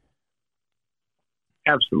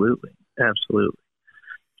 Absolutely. Absolutely.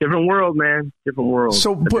 Different world, man. Different world.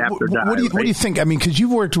 So, what do you think? I mean, because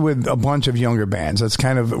you've worked with a bunch of younger bands. That's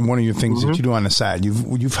kind of one of your things that you do on the side.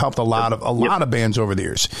 You've helped a lot of bands over the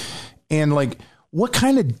years, and like, what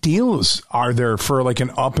kind of deals are there for like an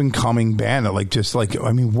up and coming band?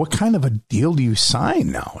 I mean, what kind of a deal do you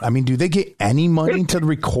sign now? I mean, do they get any money to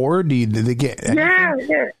record? Do they get? Anything?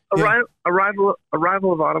 Yeah. Arrival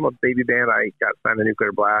of Autumn, a baby band. I got signed to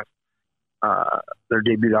Nuclear Blast. Their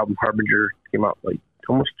debut album Harbinger came out like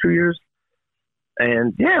almost 2 years,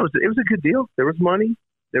 and it was a good deal. There was money,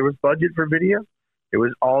 there was budget for video, it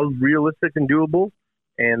was all realistic and doable,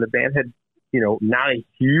 and the band had, you know, not a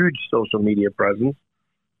huge social media presence,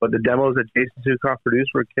 but the demos that Jason Sukoff produced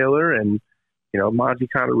were killer, and you know, Monty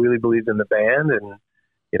kind of really believed in the band, and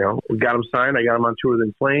you know, we got them signed. I got them on tour with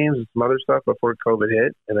In Flames and some other stuff before COVID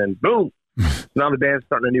hit, and then boom, now the band's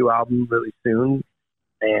starting a new album really soon,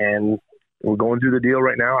 and we're going through the deal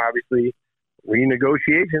right now. Obviously,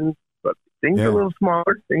 renegotiations, but things are a little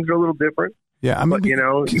smaller. Things are a little different. Yeah, I mean, but you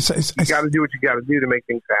know, you got to do what you got to do to make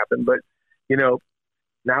things happen. But you know,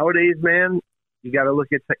 nowadays, man, you got to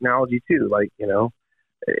look at technology too. Like, you know,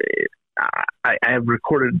 I have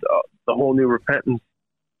recorded the whole new Repentance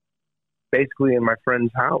basically in my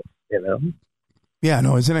friend's house. You know. Yeah,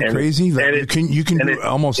 no, isn't it crazy? Like you can do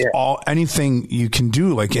almost anything you can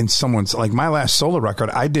do, like in someone's, like my last solo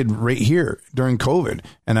record I did right here during COVID,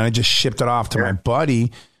 and I just shipped it off to my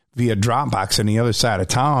buddy via Dropbox on the other side of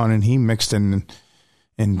town, and he mixed and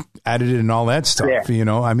edited and all that stuff, you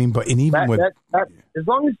know? I mean, but as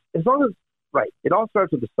long as right, it all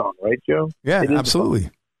starts with the song, right, Joe? Yeah, absolutely.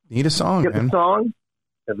 You need a song, you get the song,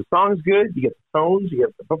 and the song's good, you get the tones, you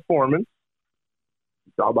get the performance.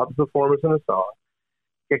 It's all about the performance in the song.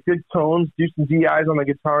 Get good tones, do some DIs on the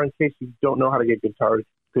guitar in case you don't know how to get good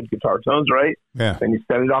guitar tones, right? Yeah. Then you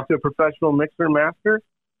send it off to a professional mixer and master,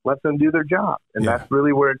 let them do their job. And that's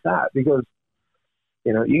really where it's at, because,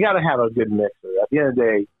 you know, you got to have a good mixer. At the end of the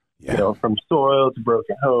day, you know, from Soil to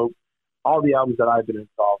Broken Hope, all the albums that I've been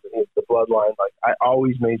involved in, the Bloodline, like I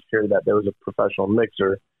always made sure that there was a professional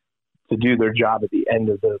mixer to do their job at the end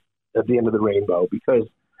of the rainbow, because,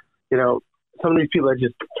 you know, some of these people that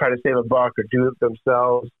just try to save a buck or do it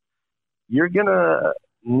themselves, you're gonna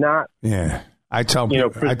not. Yeah, I tell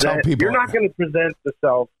people you're not going to present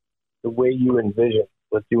yourself the way you envision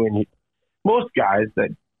with doing most guys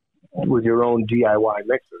that with your own DIY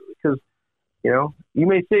mixer, because you know you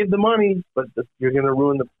may save the money, but you're going to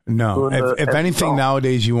ruin the. No, if anything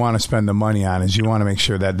nowadays you want to spend the money on is you want to make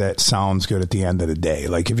sure that sounds good at the end of the day.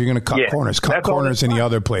 Like if you're going to cut corners in the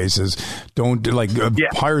other places. Don't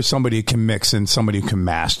hire somebody who can mix and somebody who can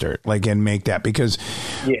master it, like, and make that, because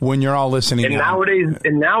when you're all listening. And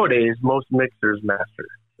nowadays most mixers master.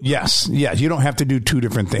 Yes. You don't have to do two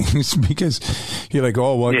different things, because you're like,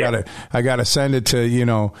 oh well, I gotta send it to, you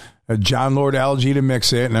know, John Lord Alge to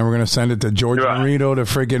mix it, and then we're going to send it to George Marino to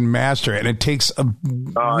friggin' master it. And it takes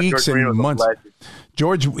weeks and months.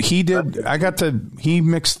 George, he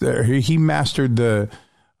mastered the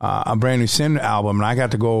A Brand New Sin album, and I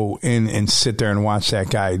got to go in and sit there and watch that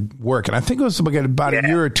guy work. And I think it was about a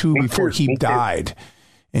year or two before he died.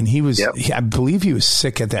 And he was, I believe he was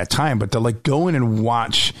sick at that time, but to like go in and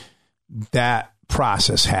watch that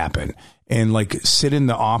process happen and like sit in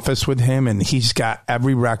the office with him, and he's got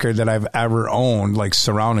every record that I've ever owned, like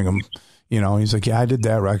surrounding him, you know, he's like, yeah, I did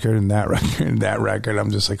that record and that record and that record.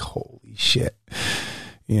 I'm just like, holy shit.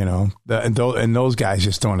 You know, and those guys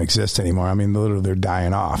just don't exist anymore. I mean, literally they're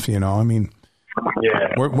dying off, you know, I mean,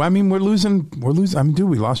 we're losing. I mean, dude,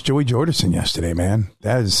 we lost Joey Jordison yesterday, man.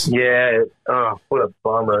 That is. Yeah. Oh, what a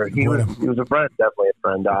bummer. He was a friend, definitely a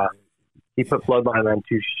friend. He put Bloodline on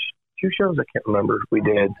two shows. I can't remember we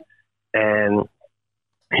did, and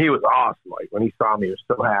he was awesome. Like when he saw me, he was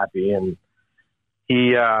so happy, and he,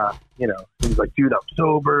 he was like, "Dude, I'm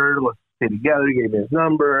sober. Let's stay together." He gave me his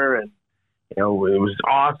number, and it was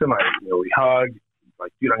awesome. We hugged. He's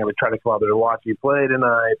like, "Dude, I'm going to try to come out there to watch you play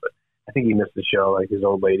tonight," but I think he missed the show. Like his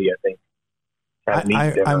old lady, I think.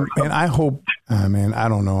 I hope, man, I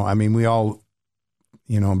don't know. I mean, we all,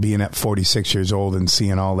 being at 46 years old and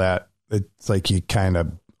seeing all that, it's like you kind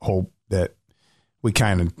of hope that we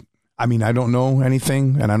I don't know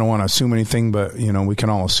anything and I don't want to assume anything, but, we can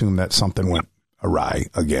all assume that something went awry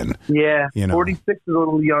again. Yeah. 46 is a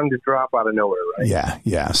little young to drop out of nowhere, right?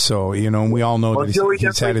 Yeah. So, we all know that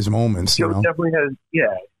he's had his moments. Joe definitely has, he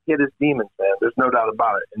had his demons, man. There's no doubt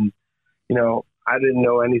about it. And, I didn't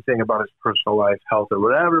know anything about his personal life, health, or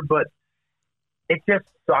whatever, but it just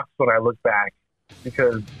sucks when I look back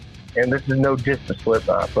because, and this is no diss to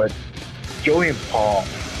Slipknot, but Joey and Paul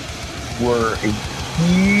were a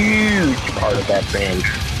huge part of that band.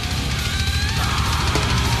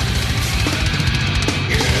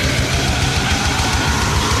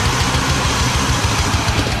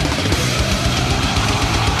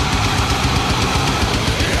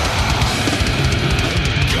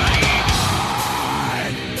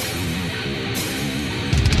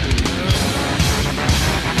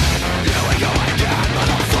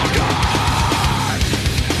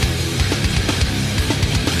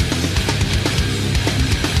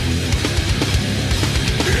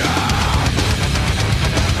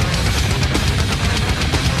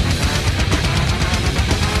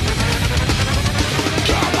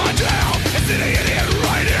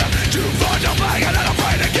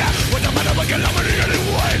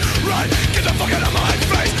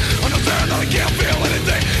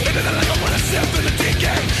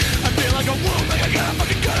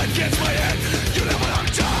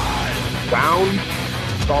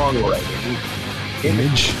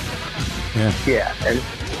 Yeah, and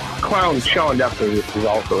Clown Sean definitely is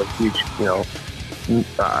also a huge,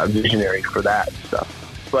 visionary for that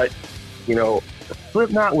stuff. But,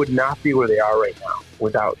 Slipknot would not be where they are right now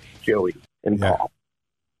without Joey and Paul.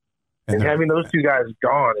 And having those two guys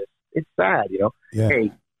gone, it's sad, Yeah.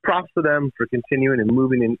 Hey, props to them for continuing and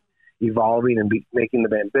moving and evolving and making the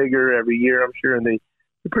band bigger every year, I'm sure. And they're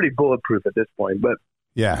pretty bulletproof at this point. But,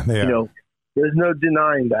 yeah, they are. There's no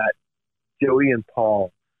denying that Joey and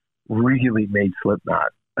Paul really made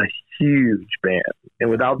Slipknot a huge band. And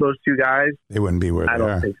without those two guys, they wouldn't be where they are. I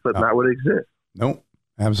don't think Slipknot would exist. Nope,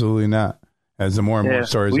 absolutely not. As the more and more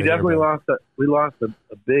stories, we definitely lost a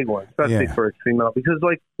big one, especially for extreme metal. Because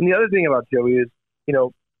and the other thing about Joey is,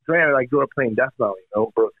 granted, I grew up playing death metal,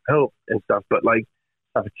 Broken Hope and stuff, but like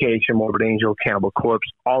Suffocation, Morbid Angel, Cannibal Corpse,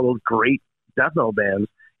 all those great death metal bands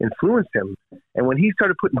influenced him. And when he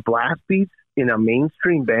started putting blast beats in a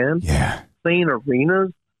mainstream band, playing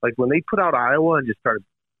arenas, like when they put out Iowa and just started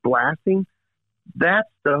blasting, that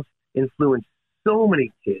stuff influenced so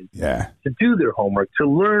many kids to do their homework, to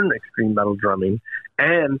learn extreme metal drumming.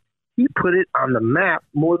 And he put it on the map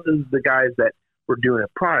more than the guys that were doing it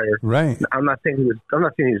prior. Right. I'm not saying he was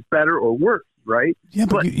better or worse, right? Yeah,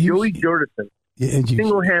 but Joey Jordison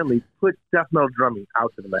single-handedly put death metal drumming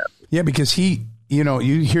out to the map. Yeah, because he,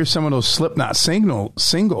 you hear some of those Slipknot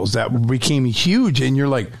singles that became huge, and you're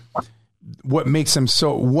like, what made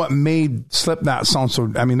Slipknot sound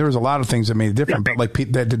so, I mean, there was a lot of things that made it different, but like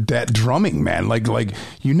that drumming, man, like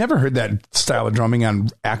you never heard that style of drumming on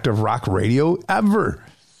active rock radio ever.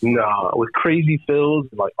 No, with Crazy Fills,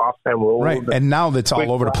 like off-time rolls. Right, and now that's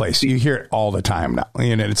all over the place. You hear it all the time now.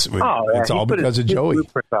 And it's all because of Joey.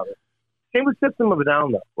 Same with System of a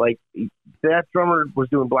Down, though. Like, that drummer was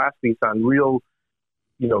doing blast beats on real,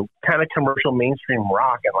 kind of commercial mainstream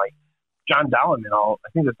rock, and like John Dallin and all, I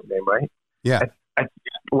think that's the name, right? Yeah.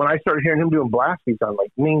 When I started hearing him doing blast beats on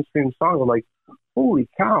like mainstream songs, I'm like, holy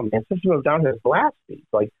cow, man! System of a Down has blast beats,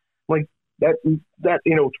 like that 12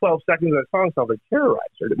 seconds of that song sounds like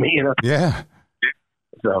Terrorizer to me, Yeah.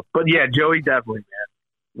 So, but yeah, Joey definitely, man.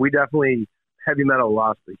 We definitely, heavy metal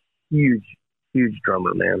lost a huge, huge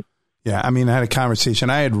drummer, man. Yeah, I mean, I had a conversation.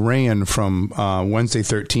 I had Rayan from Wednesday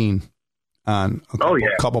 13 on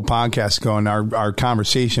a couple podcasts ago, and our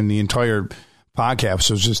conversation, the entire podcast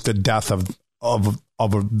was just the death of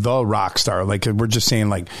the rock star. Like, we're just saying,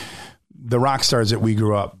 like, the rock stars that we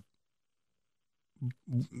grew up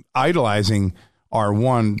idolizing are,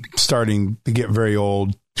 one, starting to get very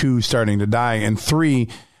old, two, starting to die, and three,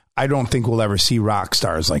 I don't think we'll ever see rock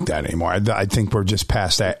stars like that anymore. I think we're just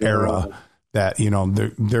past that era that, you know,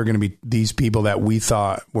 they're going to be these people that we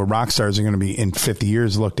thought were rock stars are going to be in 50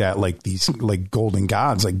 years looked at like these like golden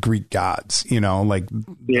gods, like Greek gods, you know, like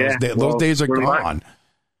those days are gone.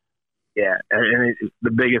 Yeah. And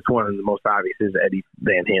the biggest one and the most obvious is Eddie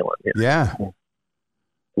Van Halen. Yeah. I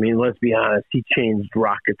mean, let's be honest. He changed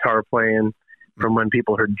rock guitar playing from when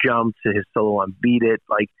people heard Jump to his solo on Beat It.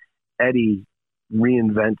 Like Eddie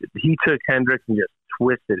reinvented. He took Hendrix and just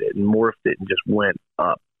twisted it and morphed it and just went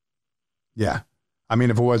up. Yeah. I mean,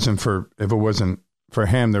 if it wasn't for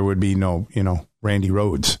him, there would be no, you know, Randy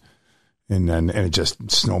Rhoads, and it just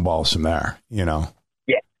snowballs from there, you know?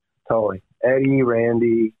 Yeah, totally. Eddie,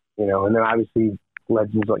 Randy, you know, and then obviously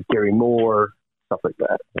legends like Gary Moore, stuff like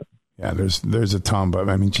that. Yeah. There's a ton, but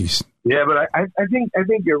I mean, geez. Yeah. But I think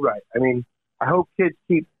you're right. I mean, I hope kids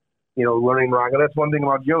keep, you know, learning rock. And that's one thing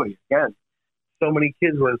about Joey. Again, so many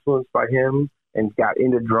kids were influenced by him and got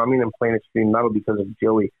into drumming and playing extreme metal because of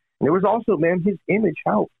Joey. And there was also, man, his image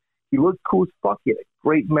helped. He looked cool as fuck. He had a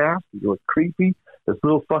great mask. He looked creepy. This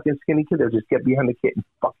little fucking skinny kid that just get behind the kid and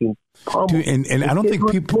fucking pump. Dude, and I don't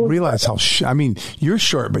think people realize how, I mean, you're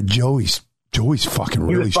short, but Joey's fucking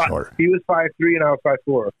really short. He was 5'3" and I was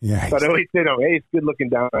 5'4". Yeah. But I always said, oh, hey, it's good looking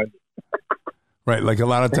down on me. Right. Like a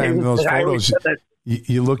lot of times in those photos,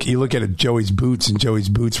 you look at Joey's boots, and Joey's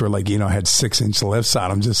boots were like, you know, had 6-inch lifts on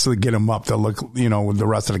them just to get him up to look, you know, with the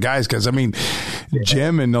rest of the guys. Cause I mean,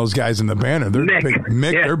 Jim and those guys in the banner, they're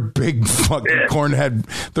Mick, they're big fucking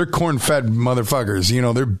they're corn-fed motherfuckers. You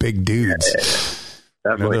know, they're big dudes.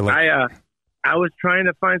 Yeah, definitely. You know, I was trying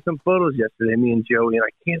to find some photos yesterday, me and Joey, and I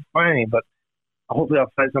can't find any, but hopefully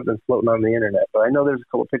I'll find something floating on the internet. But I know there's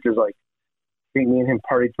a couple pictures like, I think me and him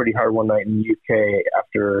partied pretty hard one night in the UK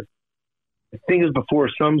after, I think it was before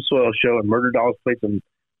some Soil show, and Murder Dolls played some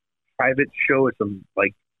private show at some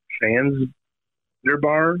like tranny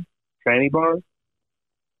bar,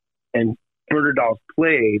 and Murder Dolls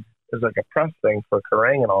played as like a press thing for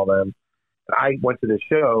Kerrang and all them. And I went to the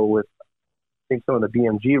show with, I think, some of the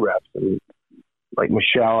BMG reps and like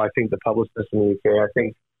Michelle, I think the publicist in the UK. I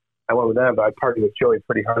think I went with them, but I partied with Joey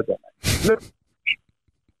pretty hard that night.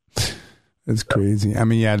 It's crazy. I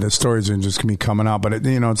mean, yeah, the stories are just going to be coming out, but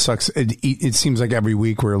it sucks. It seems like every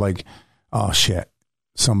week we're like, oh shit,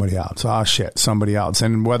 somebody else. Oh shit, somebody else.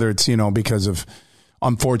 And whether it's, you know, because of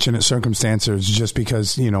unfortunate circumstances, just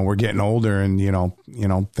because, you know, we're getting older and, you know,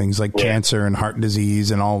 things like cancer and heart disease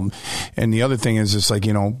and all. And the other thing is just like,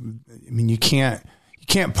 you know, I mean, you can't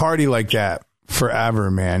party like that forever,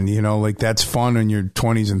 man. You know, like that's fun in your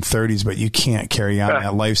 20s and 30s, but you can't carry on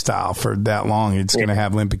that lifestyle for that long. It's going to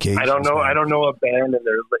have implications. I don't know a band in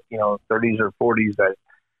their, you know, 30s or 40s that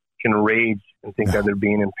can rage and think that they're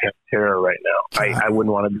being in terror right now. I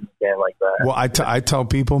wouldn't want to be a band like that. Well, I tell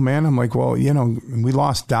people, man, I'm like, well, you know, we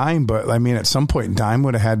lost Dime, but I mean, at some point Dime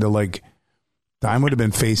would have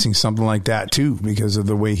been facing something like that too, because of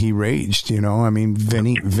the way he raged, you know. I mean,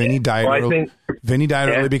 Vinny died early. Vinny died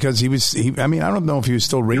early because he I mean, I don't know if he was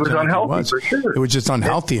still raging. He was unhealthy, for sure. It was just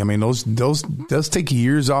unhealthy. I mean, those take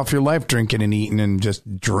years off your life, drinking and eating and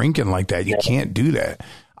just drinking like that. You can't do that.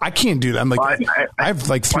 I can't do that. I'm like, I have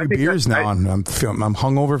like 3 beers now, and I'm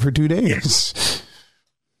hungover for 2 days.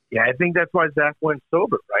 Yeah, I think that's why Zach went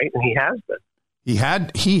sober, right? And he has been.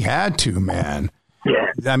 He had to, man.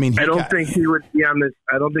 Yeah, I mean, I don't think he would be on this.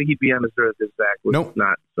 I don't think he'd be on this earth if Zach was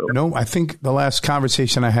not. So no, I think the last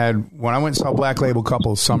conversation I had when I went and saw Black Label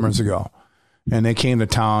couple summers ago, and they came to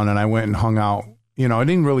town, and I went and hung out. You know, I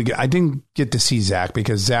didn't get to see Zach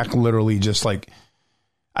because Zach literally just like,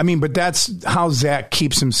 I mean, but that's how Zach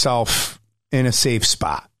keeps himself in a safe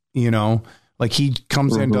spot. You know, like he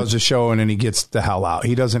comes in, does a show, and then he gets the hell out.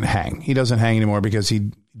 He doesn't hang. He doesn't hang anymore because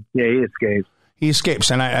he escapes. He escapes,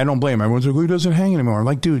 and I don't blame him. Everyone's like, well, he doesn't hang anymore. I'm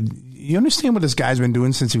like, dude, you understand what this guy's been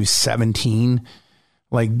doing since he was 17?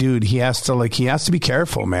 Like, dude, he has to be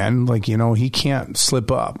careful, man. Like, you know, he can't slip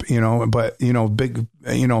up, you know, but, you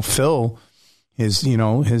know, Phil, his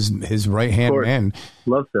right-hand man.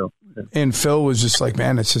 Love Phil. And Phil was just like,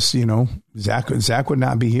 man, it's just, you know, Zach would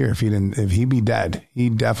not be here if he'd be dead.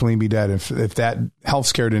 He'd definitely be dead. If that health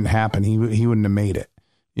scare didn't happen, he wouldn't have made it.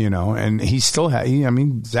 You know, and he still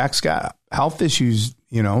Zach's got health issues,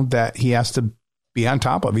 you know, that he has to be on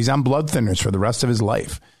top of. He's on blood thinners for the rest of his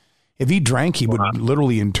life. If he drank, he would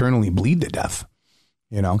literally internally bleed to death,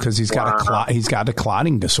 you know, because he's got a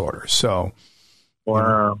clotting disorder. So, you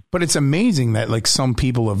know, but it's amazing that like some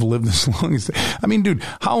people have lived as long as, I mean, dude,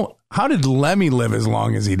 how did Lemmy live as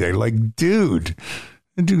long as he did? Like, dude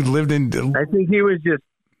lived in, I think he was just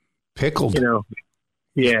pickled, you know.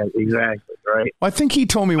 Yeah, exactly. Right. Well, I think he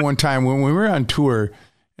told me one time when we were on tour,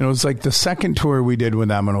 and it was like the second tour we did with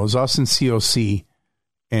them, and it was us and COC,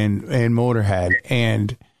 and Motorhead,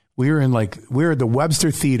 and we were at the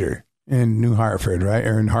Webster Theater in New Hartford, right?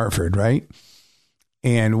 Or in Hartford, right?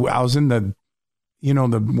 And I was in the,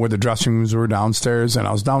 where the dressing rooms were downstairs, and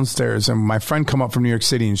I was downstairs, and my friend come up from New York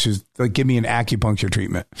City, and she's like, give me an acupuncture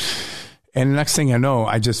treatment. And the next thing I know,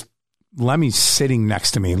 Lemmy's sitting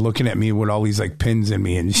next to me, looking at me with all these like pins in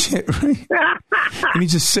me and shit, right? And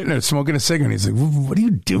he's just sitting there smoking a cigarette. And he's like, what are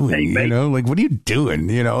you doing? Like, what are you doing?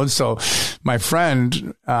 So my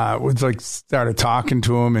friend started talking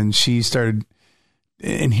to him, and she started,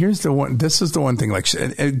 and this is the one thing, like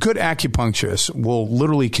a good acupuncturist will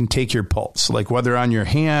literally can take your pulse, like whether on your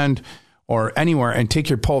hand or anywhere, and take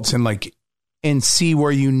your pulse and see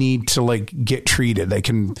where you need to like get treated. They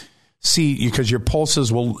can see, because your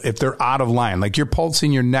pulses will, if they're out of line, like your pulse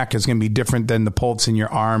in your neck is going to be different than the pulse in your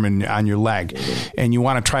arm and on your leg. And you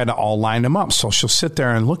want to try to all line them up. So she'll sit there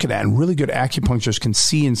and look at that. And really good acupuncturists can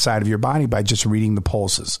see inside of your body by just reading the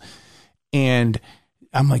pulses. And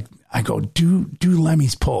I'm like, I go, do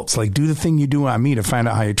Lemmy's pulse, like do the thing you do on me to find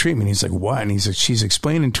out how you treat me. And he's like, what? And he's like, she's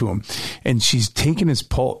explaining to him, and she's taking his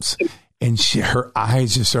pulse. And her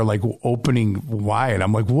eyes just are like opening wide.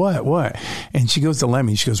 I'm like, what? And she goes to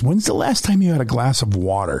Lemmy. She goes, when's the last time you had a glass of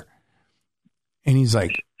water? And he's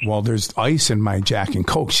like, well, there's ice in my Jack and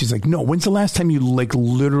Coke. She's like, no, when's the last time you like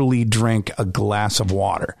literally drank a glass of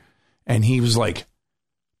water? And he was like,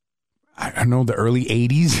 I don't know, the early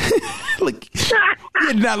 80s. Like, he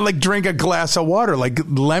had not like drank a glass of water. Like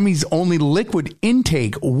Lemmy's only liquid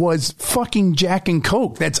intake was fucking Jack and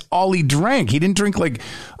Coke. That's all he drank. He didn't drink like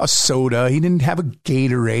a soda. He didn't have a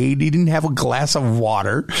Gatorade. He didn't have a glass of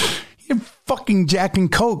water. He had fucking Jack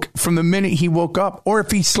and Coke from the minute he woke up. Or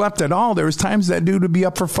if he slept at all, there was times that dude would be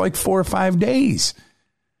up for like 4 or 5 days.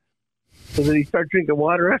 So did he start drinking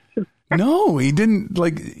water after? No, he didn't.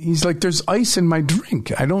 Like, he's like, there's ice in my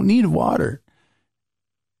drink. I don't need water.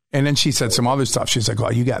 And then she said some other stuff. She's like,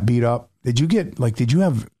 well, you got beat up. Did you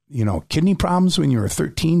have, kidney problems when you were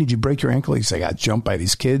 13? Did you break your ankle? He's like, I got jumped by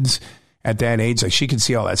these kids at that age. Like, she could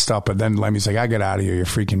see all that stuff. But then Lemmy's like, I get out of here. You're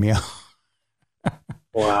freaking me out.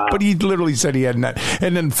 Wow. But he literally said he had not.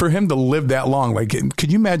 And then for him to live that long, like,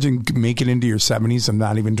 could you imagine making it into your 70s and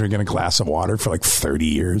not even drinking a glass of water for like 30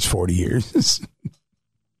 years, 40 years?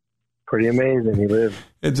 Pretty amazing. He lived.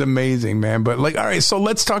 It's amazing, man. But like, all right, so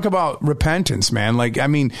let's talk about repentance, man. Like, I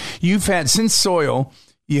mean, you've had, since Soil,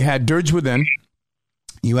 you had Dirge Within,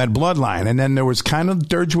 you had Bloodline, and then there was kind of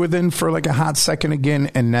Dirge Within for like a hot second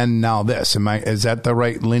again, and then now this. Is that the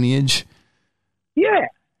right lineage? Yeah.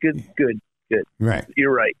 Good. Right.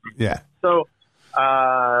 You're right. Yeah. So,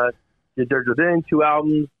 did Dirge Within, 2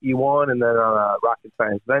 albums, E1, and then Rocket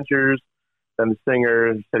Science Ventures. Then the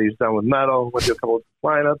singer said he was done with metal, went to a couple of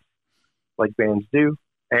lineups, like bands do.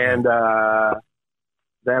 And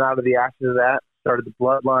then out of the ashes of that, started the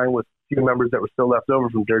Bloodline with a few members that were still left over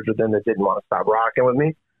from Dirge Within that didn't want to stop rocking with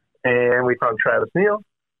me. And we found Travis Neal.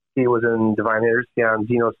 He was in Divine Heresy on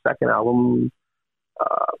Dino's second album,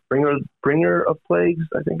 Bringer of Plagues,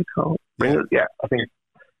 I think it's called. Yeah, I think.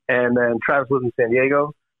 And then Travis was in San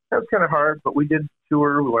Diego. That was kind of hard, but we did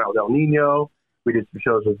tour. We went out with El Nino. We did some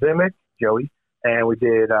shows with Vimic, Joey, and we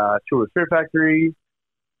did a tour with Fear Factory.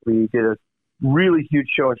 We did a really huge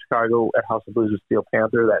show in Chicago at House of Blues with Steel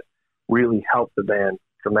Panther that really helped the band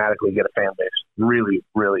dramatically get a fan base. Really,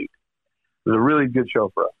 really. It was a really good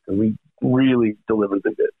show for us because we really delivered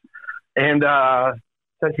the goods. And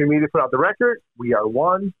Century Media put out the record, We Are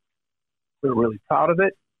One. We were really proud of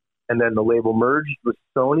it. And then the label merged with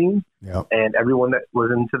Sony, and everyone that was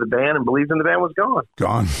into the band and believed in the band was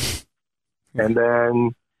gone. And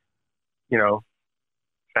then,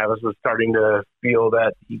 Travis was starting to feel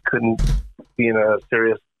that he couldn't be in a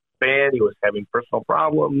serious band. He was having personal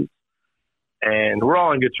problems. And we're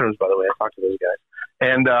all on good terms, by the way. I talked to those guys.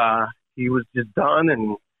 And he was just done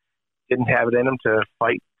and didn't have it in him to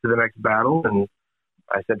fight to the next battle. And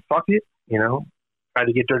I said, fuck it, tried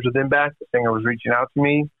to get Dirge Within back. The singer was reaching out to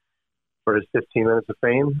me for his 15 minutes of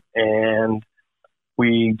fame. And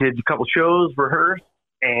we did a couple shows, rehearsed,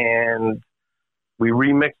 and we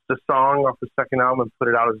remixed the song off the second album and put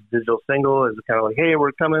it out as a digital single. It was kind of like, hey,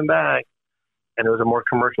 we're coming back. And it was a more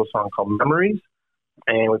commercial song called Memories.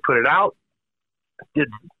 And we put it out, did,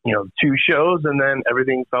 2 shows, and then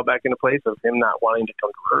everything fell back into place of him not wanting to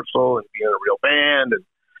come to rehearsal and be in a real band. And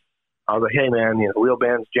I was like, hey, man, real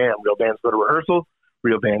bands jam. Real bands go to rehearsal.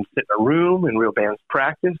 Real bands sit in a room, and real bands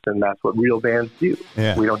practice, and that's what real bands do.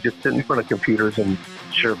 Yeah. We don't just sit in front of computers and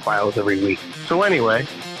share files every week. So anyway,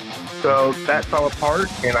 that fell apart,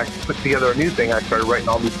 and I put together a new thing. I started writing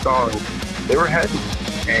all these songs. They were heavy,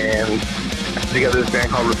 and I put together this band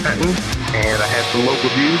called Repentance, and I had some local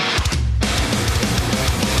dudes.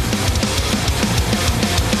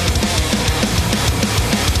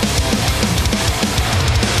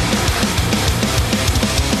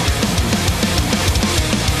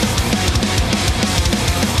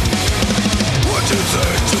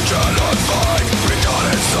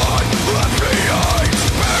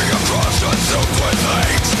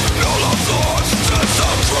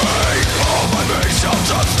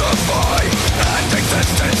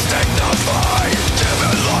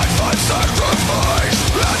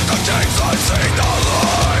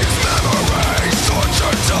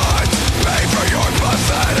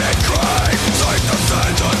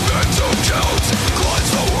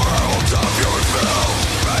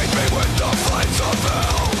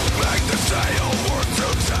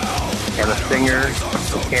 and a singer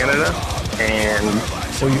from Canada, and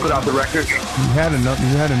you put out the record. You had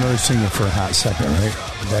another singer for a hot second, right?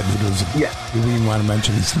 That dude was. Yeah. Do we even want to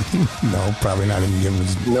mention his name? No, probably not even give him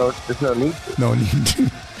his. No, there's no need. No need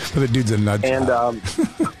to. But the dude's a nut job. And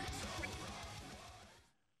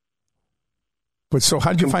but so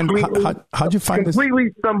how'd you find this?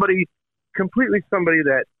 Completely somebody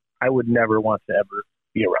that I would never want to ever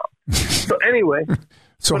be around. So anyway,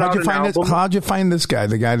 so how'd you find this guy,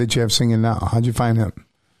 the guy that you have singing now? How'd you find him?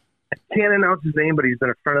 I can't announce his name, but he's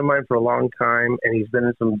been a friend of mine for a long time, and he's been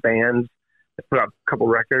in some bands that put out a couple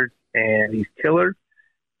records, and he's killer,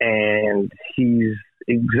 and he's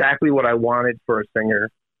exactly what I wanted for a singer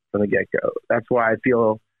from the get-go. That's why I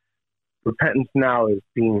feel Repentance Now is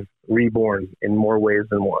being reborn in more ways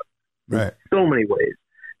than one. Right. So many ways.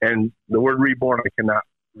 And the word reborn I cannot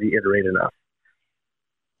reiterate enough.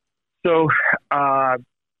 So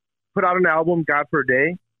put out an album, God for a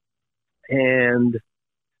Day, and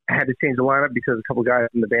I had to change the lineup because a couple guys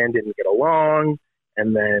in the band didn't get along,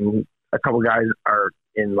 and then a couple guys are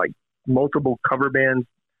in like multiple cover bands,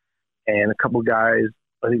 and a couple guys,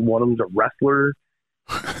 I think one of them's a wrestler.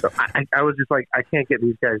 So I was just like, I can't get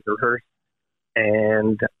these guys to rehearse,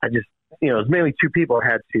 and I just, it's mainly two people I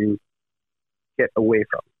had to get away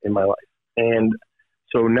from in my life. And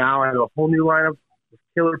so now I have a whole new lineup of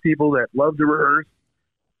killer people that love to rehearse.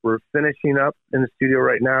 We're finishing up in the studio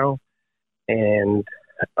right now, and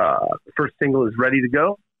the first single is ready to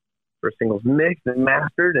go. First single's mixed and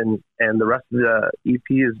mastered, and the rest of the EP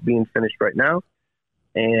is being finished right now.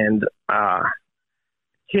 And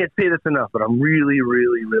can't say this enough, but I'm really,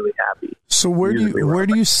 really, really happy. So where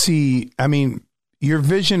do you see? I mean, your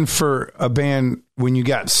vision for a band when you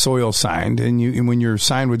got Soil signed, and when you're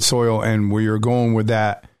signed with Soil, and where you're going with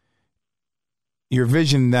that, your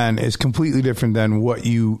vision then is completely different than what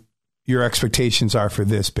your expectations are for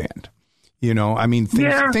this band. I mean,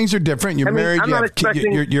 things are different. You're married.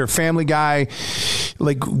 You're a family guy.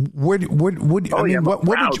 Like, what would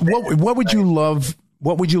you love?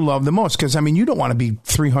 What would you love the most? Because, I mean, you don't want to be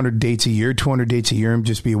 300 dates a year, 200 dates a year, and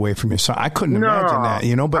just be away from your son. I couldn't imagine that,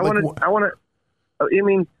 But I want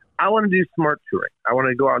to do smart touring. I want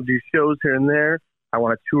to go out and do shows here and there. I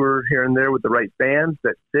want to tour here and there with the right bands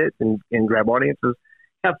that sit and grab audiences,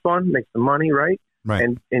 have fun, make some money, right?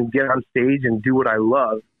 And get on stage and do what I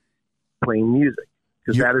love, playing music.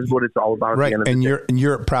 Because that is what it's all about. Right, at the end of the day. And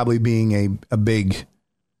Europe probably being a big...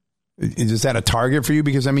 Is that a target for you?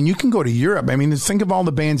 Because, I mean, you can go to Europe. I mean, think of all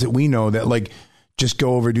the bands that we know that, like, just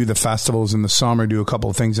go over, do the festivals in the summer, do a couple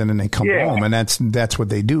of things, and then they come home. And that's what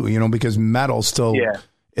they do, because metal still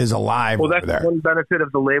is alive over there. Well, that's one benefit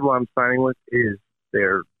of the label I'm signing with is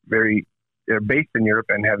they're based in Europe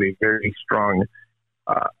and have a very strong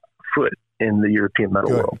foot in the European metal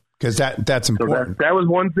world. Because that's important. So that was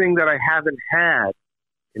one thing that I haven't had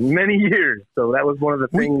in many years. So that was one of the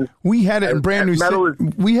things we had it in Brand New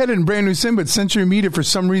Sin. We had it in Brand New Sin, but Century Media for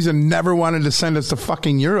some reason never wanted to send us to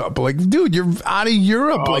fucking Europe. Like, dude, you're out of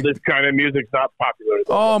Europe. Oh, this kind of music's not popular.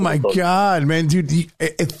 Oh my God, man, dude!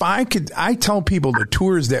 If I tell people the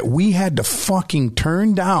tours that we had to fucking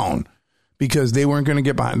turn down because they weren't going to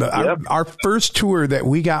get behind. Our first tour that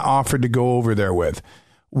we got offered to go over there with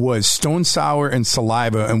was Stone Sour and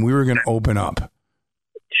Saliva, and we were going to open up.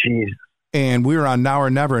 Jeez. And we were on Now or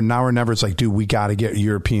Never, and Now or Never is like, dude, we got to get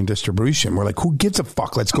European distribution. We're like, who gives a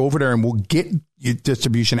fuck? Let's go over there and we'll get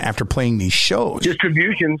distribution after playing these shows.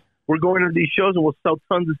 Distributions. We're going to these shows and we'll sell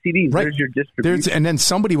tons of CDs. Right. There's your distribution. And then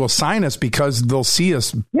somebody will sign us because they'll see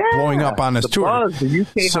us blowing up on this tour. Buzz, the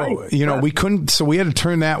UK so, we couldn't, so we had to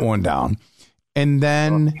turn that one down. And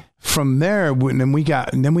then from there, we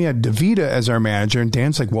had DeVita as our manager, and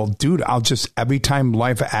Dan's like, well, dude, every time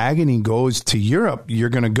Life of Agony goes to Europe, you're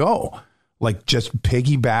going to go. Like, just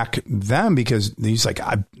piggyback them, because he's like,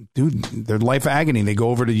 dude, they're Life of Agony. They go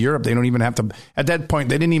over to Europe. They don't even have to, at that point,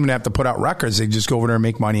 they didn't even have to put out records. They just go over there and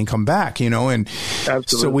make money and come back, And Absolutely.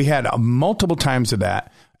 So we had multiple times of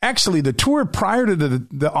that. Actually, the tour prior to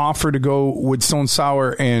the offer to go with Stone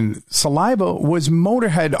Sour and Saliva was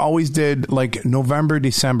Motorhead always did like November,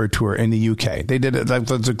 December tour in the UK. They did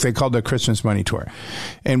it, they called it Christmas Money Tour.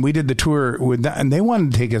 And we did the tour with that, and they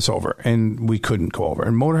wanted to take us over, and we couldn't go over.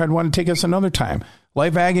 And Motorhead wanted to take us another time.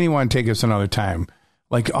 Life Agony wanted to take us another time.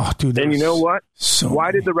 Like, oh, dude. And you know what? Why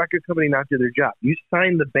many. did the record company not do their job? You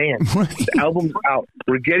signed the band. Right. The album's out.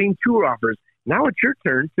 We're getting tour offers. Now it's your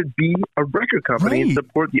turn to be a record company and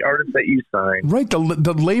support the artist that you signed. Right. The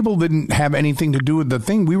label didn't have anything to do with the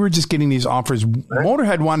thing. We were just getting these offers. Right.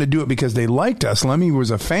 Motorhead wanted to do it because they liked us. Lemmy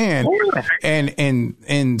was a fan.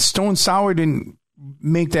 And Stone Sour didn't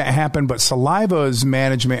make that happen. But Saliva's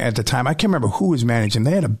management at the time, I can't remember who was managing.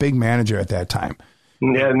 They had a big manager at that time.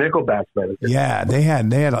 Yeah, Nickelback's manager. Yeah,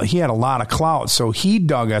 he had a lot of clout. So he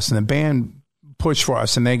dug us, and the band pushed for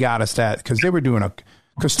us, and they got us that because they were doing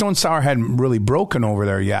because Stone Sour hadn't really broken over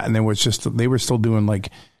there yet, and they were still doing like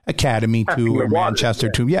Academy 2 or Manchester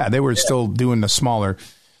 2. Yeah, they were still doing the smaller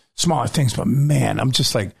things. But man, I'm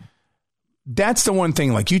just like, that's the one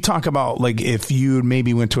thing. Like you talk about, like if you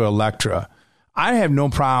maybe went to Elektra, I have no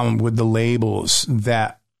problem with the labels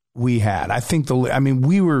that we had. I think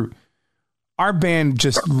our band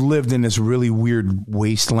just lived in this really weird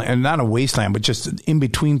wasteland, and not a wasteland, but just in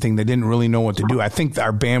between thing. They didn't really know what to do. I think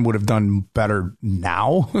our band would have done better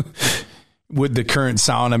now with the current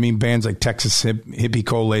sound. I mean, bands like Texas Hippie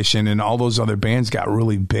Coalition and all those other bands got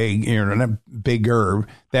really big, not bigger.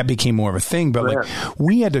 That became more of a thing. But like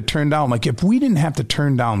we had to turn down, like if we didn't have to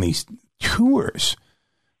turn down these tours,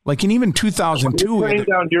 like in even 2002. Turning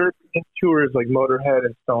down European tours like Motorhead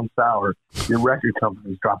and Stone Sour, your record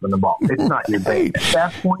company's dropping the ball. It's not your band. At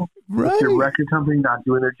that point, it's your record company not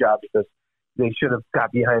doing their job because they should have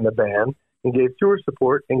got behind the band and gave tour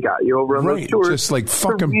support and got you over on those tours. Just like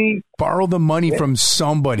fucking borrow the money from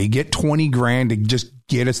somebody. Get $20,000 to just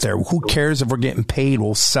get us there. Who cares if we're getting paid?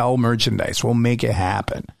 We'll sell merchandise. We'll make it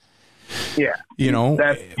happen. Yeah. You know?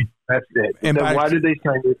 That's it. And why did they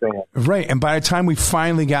sign your band? Right. And by the time we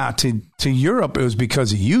finally got to Europe, it was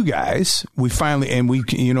because of you guys. We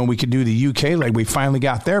could do the UK, like we finally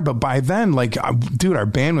got there. But by then, like, dude, our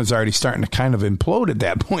band was already starting to kind of implode at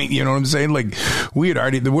that point. You know what I'm saying? Like we're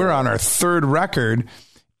on our third record.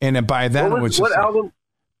 And then by then, what album?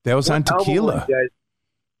 That was on Tequila.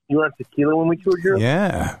 You were on Tequila when we toured Europe?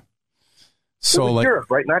 Yeah. So like Europe,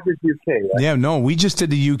 right? Not just UK. Right? Yeah, no, we just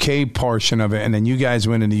did the UK portion of it, and then you guys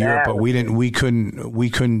went into Europe, but we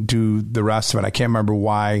couldn't do the rest of it. I can't remember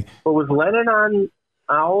why. But was Lennon on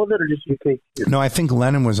all of it, or just UK too? No, I think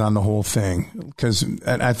Lennon was on the whole thing because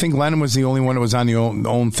I think Lennon was the only one that was on the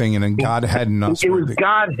own thing, and then Godhead and us. It was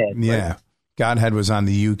Godhead. Yeah, right? Godhead was on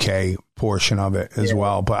the UK portion of it as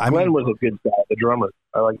well. But Glenn was a good guy, the drummer.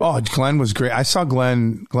 I like. Oh, Glenn was great. I saw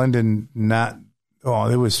Glenn. Glenn did not. Oh,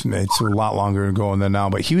 it's a lot longer ago than now,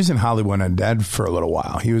 but he was in Hollywood Undead for a little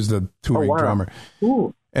while. He was the touring drummer.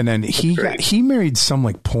 Ooh, and then he married some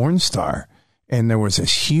like porn star, and there was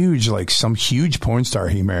this huge porn star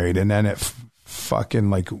he married, and then it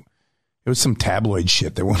fucking like it was some tabloid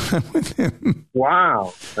shit that went on with him.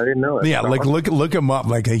 Wow, I didn't know it. Yeah, like look him up.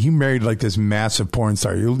 Like he married like this massive porn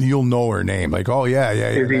star. You'll know her name. Like, oh yeah.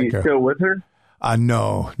 Is he still with her?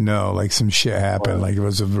 No, like some shit happened. Wow. Like it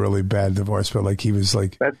was a really bad divorce, but like he was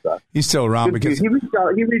like, he's still around because he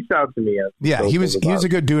reached out to me. Yeah, he was a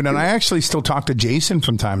good dude. And I actually still talk to Jason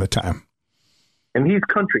from time to time. And he's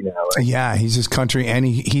country now, right? Yeah, he's just country. And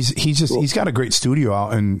he's got a great studio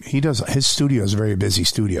out, and his studio is a very busy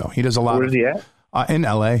studio. He does a lot. Where's he at? In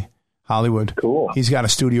LA, Hollywood. Cool. He's got a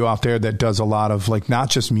studio out there that does a lot of like, not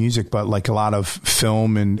just music, but like a lot of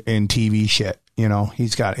film and TV shit. You know,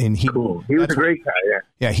 he's got, and cool. He was a great guy.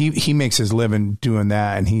 Yeah. He makes his living doing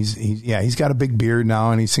that, and he's got a big beard now,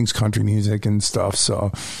 and he sings country music and stuff.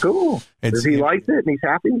 So cool. Does he like it and he's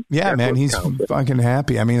happy? Yeah, man, he's fucking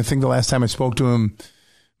happy. I mean, I think the last time I spoke to him,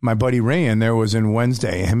 my buddy Rayan there was in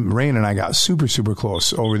Wednesday. Rayan and I got super, super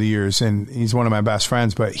close over the years, and he's one of my best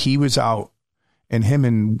friends. But he was out, and him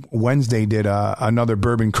and Wednesday did another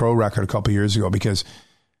Bourbon Crow record a couple years ago because.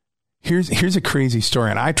 Here's a crazy story,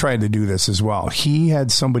 and I tried to do this as well. He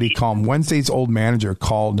had somebody call him. Wednesday's old manager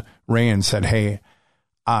called Ray and said, "Hey,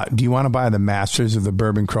 do you want to buy the masters of the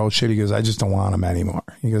Bourbon Crow shit?" He goes, "I just don't want them anymore."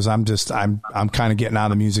 He goes, I'm kind of getting out of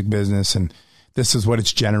the music business, and this is what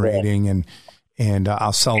it's generating, and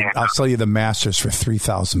I'll sell you the masters for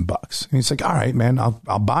 $3,000." And he's like, "All right, man,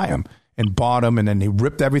 I'll buy them," and bought them, and then they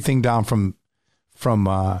ripped everything down from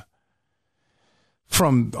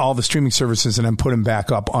from all the streaming services and then put him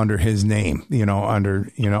back up under his name,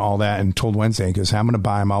 under, all that, and told Wednesday, he goes, I'm going to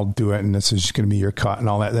buy him. I'll do it. And this is just going to be your cut and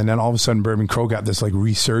all that. And then all of a sudden Bourbon Crow got this like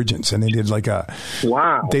resurgence, and they did like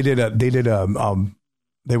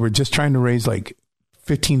they were just trying to raise like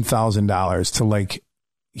 $15,000 to like,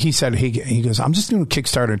 he said, he goes, I'm just doing a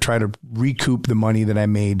Kickstarter and try to recoup the money that I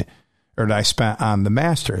made or that I spent on the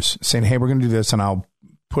masters, saying, hey, we're going to do this and I'll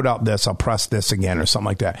put out this, I'll press this again or something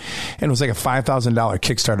like that. And it was like a $5,000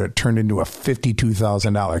 Kickstarter. It turned into a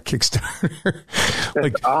 $52,000 Kickstarter.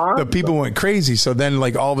 Like awesome. The people went crazy. So then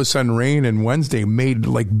like all of a sudden Rain and Wednesday made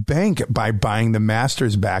like bank by buying the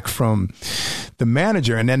masters back from the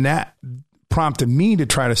manager. And then that prompted me to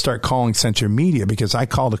try to start calling Century Media, because I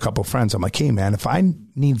called a couple friends. I'm like, hey man, if I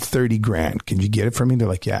need $30,000, can you get it for me? They're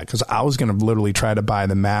like, yeah. Cause I was going to literally try to buy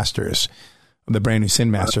the masters, the brand new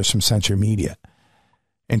Sin Masters from Century Media,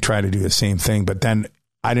 and try to do the same thing. But then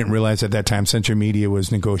I didn't realize at that time Century Media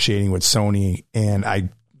was negotiating with Sony, and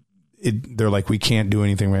they're like, we can't do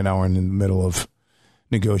anything right now. We're in the middle of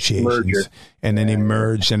negotiations. Merger. And then they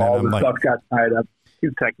merged, and all then I'm the like, stuff got tied up.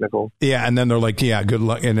 Too technical. Yeah. And then they're like, yeah, good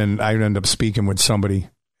luck. And then I end up speaking with somebody.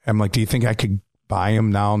 I'm like, do you think I could buy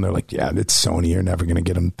them now? And they're like, yeah, it's Sony. You're never going to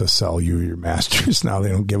get them to sell you your masters now. They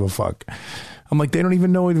don't give a fuck. I'm like, they don't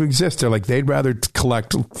even know it exists. They're like, they'd rather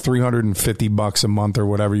collect $350 a month or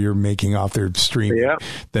whatever you're making off their stream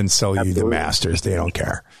than sell you the masters. They don't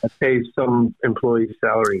care. That pays some employee's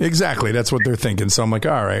salary. Exactly. That's what they're thinking. So I'm like,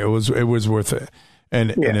 all right, it was worth it.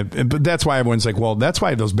 But that's why everyone's like, well, that's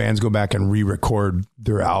why those bands go back and re-record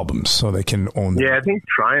their albums so they can own them. Yeah, I think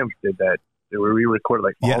Triumph did that. They were re-recorded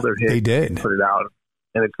like all their hits. They did. Put it out,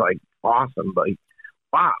 and it's like awesome. Like,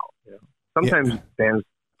 wow. Sometimes bands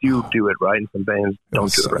do it right, and some bands don't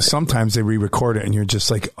do it right. Sometimes they re-record it, and you're just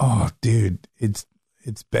like, oh, dude, it's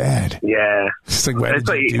bad. Yeah. It's like, why did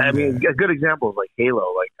you do that? I mean, a good example is like Halo.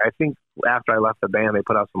 Like, I think after I left the band, they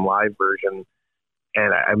put out some live version,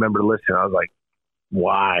 and I remember listening. I was like,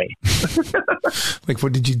 why? Like,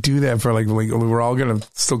 what did you do that for? Like we're all going to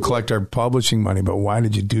still collect our publishing money, but why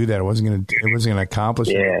did you do that? It wasn't going to accomplish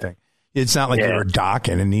anything. It's not like you were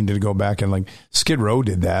docking and needed to go back and like Skid Row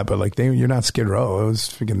did that, but like you're not Skid Row. It was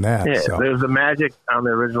freaking that. Yeah, so. There's a magic on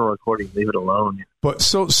the original recording. Leave it alone. But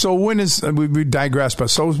so when is we digress? But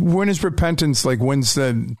so when is Repentance? Like when's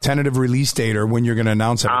the tentative release date, or when you're going to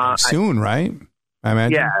announce it? Soon, right? I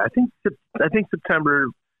imagine. Yeah, I think September.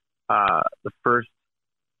 The first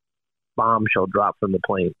bombshell drop from the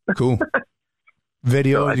plane. Cool.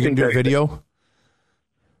 Video? So you can do a video?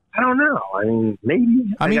 I don't know. I mean,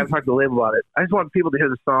 maybe. I got to talk to the label about it. I just want people to hear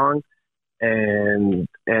the song and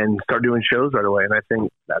start doing shows right away. And I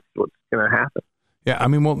think that's what's going to happen. Yeah.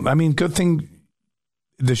 Good thing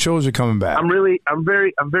the shows are coming back. I'm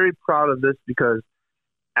very proud of this, because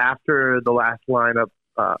after the last lineup,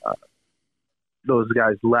 those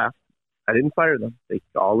guys left. I didn't fire them. They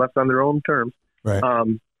all left on their own terms. Right.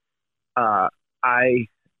 I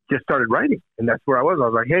just started writing, and that's where I was. I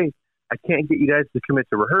was like, hey, I can't get you guys to commit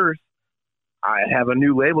to rehearse. I have a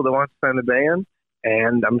new label that wants to sign the band,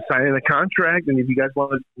 and I'm signing a contract, and if you guys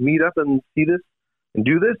want to meet up and see this and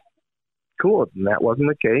do this, cool. And that wasn't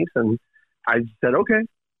the case, and I said, okay,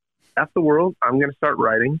 F the world. I'm going to start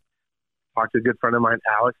writing. Talked to a good friend of mine,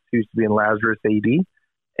 Alex, who used to be in Lazarus AD,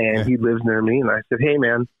 and he lives near me, and I said, hey,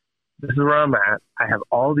 man, this is where I'm at. I have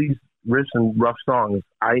all these riffs and rough songs.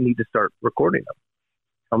 I need to start recording them.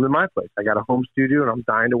 Come to my place. I got a home studio, and I'm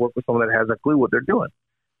dying to work with someone that has a clue what they're doing.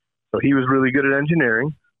 So he was really good at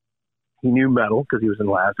engineering. He knew metal because he was in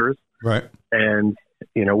Lazarus. Right. And,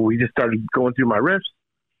 we just started going through my riffs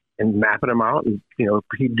and mapping them out. And,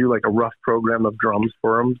 he'd do like a rough program of drums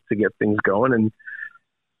for him to get things going. And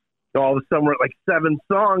all of a sudden we're at like 7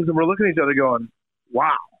 songs, and we're looking at each other going,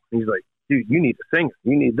 wow. And he's like, dude, you need a singer.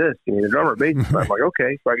 You need this. You need a drummer, bass. I'm like,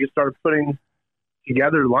 okay. So I just started putting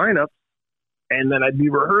together lineups, and then I'd be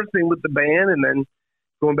rehearsing with the band, and then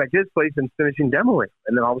going back to his place and finishing demoing.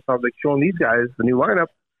 And then all of a sudden I was like showing these guys the new lineup,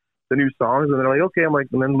 the new songs, and they're like, okay. I'm like,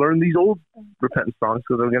 and then learn these old Repentance songs,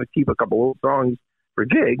 because I'm going to keep a couple old songs for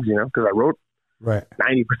gigs, because I wrote 90%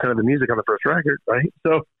 of the music on the first record, right?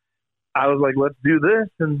 So I was like, let's do this,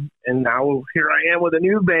 and now here I am with a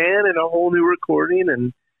new band and a whole new recording,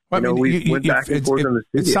 and we went back and forth in the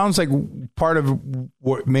studio. It sounds like part of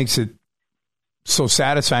what makes it so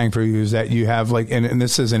satisfying for you is that you have like, and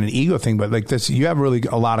this isn't an ego thing, but like this, you have really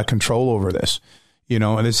a lot of control over this,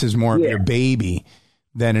 and this is more of your baby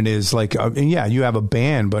than it is like, you have a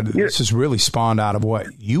band, but this is really spawned out of what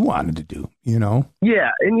you wanted to do, Yeah.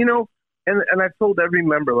 And, and I've told every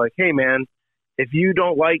member, like, hey man, if you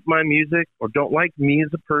don't like my music or don't like me as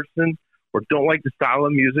a person or don't like the style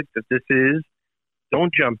of music that this is,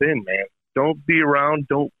 don't jump in, man. Don't be around.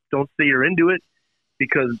 Don't say you're into it,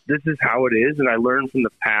 because this is how it is. And I learned from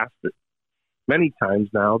the past that many times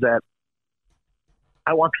now that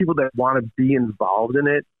I want people that want to be involved in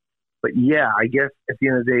it. But yeah, I guess at the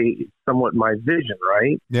end of the day, it's somewhat my vision,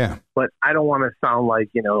 right? Yeah. But I don't want to sound like,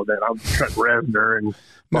 that I'm Trent Reznor and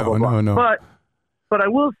blah, blah, blah. No. But I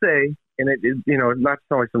will say, and it not to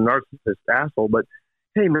sound like some narcissist asshole, but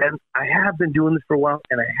hey, man, I have been doing this for a while,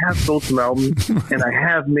 and I have sold some albums, and I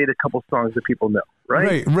have made a couple songs that people know,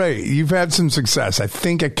 right? Right. You've had some success. I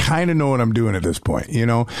think I kind of know what I'm doing at this point,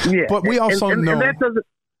 Yeah. But we also know. And that doesn't.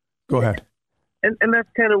 Go ahead. And that's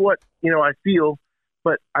kind of what, I feel.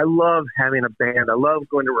 But I love having a band. I love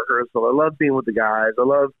going to rehearsal. I love being with the guys. I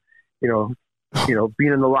love,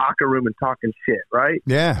 being in the locker room and talking shit, right?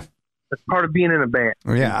 Yeah. That's part of being in a band.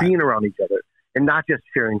 Yeah. Being around each other and not just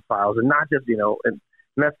sharing files and not just, and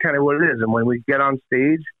that's kind of what it is. And when we get on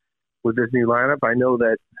stage with this new lineup, I know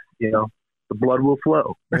that, the blood will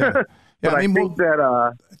flow. Yeah. But I think that,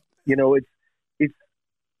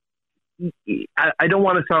 I don't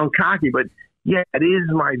want to sound cocky, but yeah, it is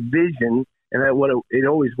my vision. And that what it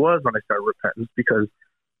always was when I started Repentance, because,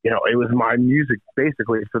 it was my music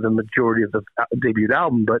basically for the majority of the debut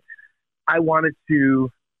album. But I wanted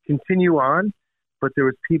to continue on, but there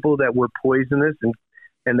was people that were poisonous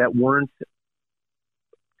and that weren't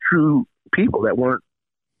true people, that weren't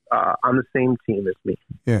on the same team as me.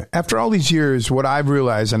 Yeah. After all these years, what I've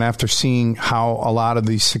realized, and after seeing how a lot of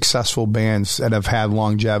these successful bands that have had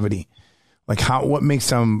longevity, like what makes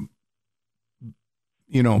them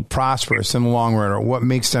prosperous in the long run, or what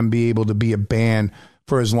makes them be able to be a band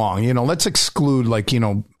for as long, let's exclude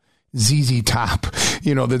ZZ Top,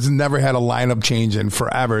 that's never had a lineup change in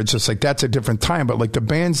forever. It's just like, that's a different time. But like the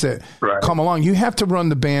bands that come along, you have to run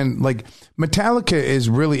the band. Like Metallica is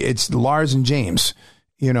really, it's Lars and James,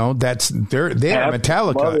 they are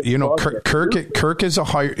Metallica,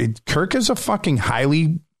 Kirk is a fucking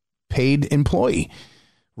highly paid employee.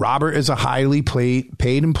 Robert is a highly paid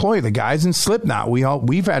employee. The guys in Slipknot,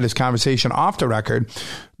 we've had this conversation off the record.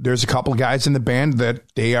 There's a couple of guys in the band that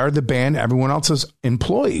they are the band. Everyone else is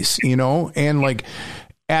employees, and like,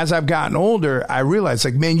 as I've gotten older, I realized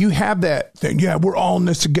like, man, you have that thing. Yeah, we're all in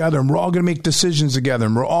this together and we're all going to make decisions together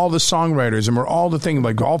and we're all the songwriters and we're all the thing.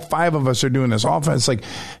 Like all five of us are doing this. It's like,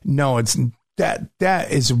 no, it's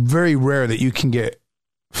that is very rare that you can get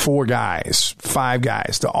 4 guys, 5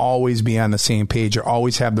 guys to always be on the same page or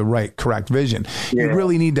always have the correct vision. Yeah. You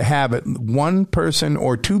really need to have it 1 person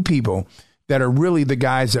or 2 people that are really the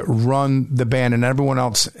guys that run the band, and everyone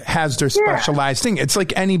else has their specialized thing. It's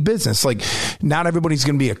like any business. Like not everybody's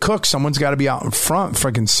going to be a cook. Someone's got to be out in front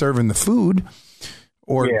freaking serving the food,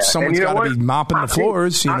 or someone's got to be mopping the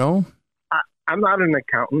floors, I'm not an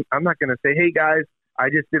accountant. I'm not going to say, hey guys, I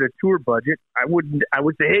just did a tour budget. I would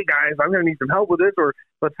say, hey guys, I'm going to need some help with this, or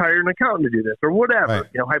let's hire an accountant to do this, or whatever,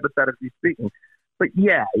 hypothetically speaking. But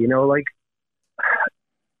yeah, like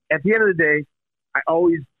at the end of the day, I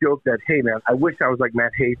always joke that, hey man, I wish I was like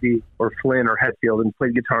Matt Heafy or Flynn or Hetfield and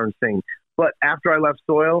played guitar and sing. But after I left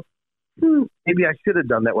Soil, maybe I should have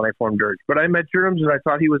done that when I formed Dirge. But I met Germs and I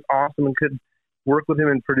thought he was awesome and could work with him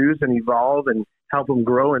and produce and evolve and help him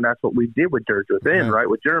grow. And that's what we did with Dirge Within, right,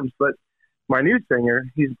 with Germs. But my new singer,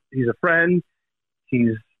 he's a friend.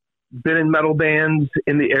 He's been in metal bands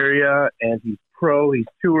in the area, and he's he's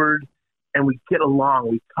toured, and we get along.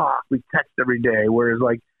 We talk, we text every day. Whereas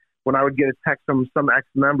like when I would get a text from some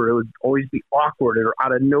ex-member, it would always be awkward or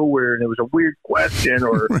out of nowhere, and it was a weird question,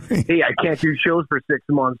 or hey, I can't do shows for 6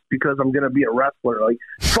 months because I'm going to be a wrestler. Like,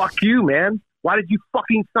 fuck you, man. Why did you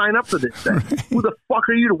fucking sign up for this thing? Who the fuck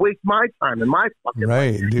are you to waste my time and my fucking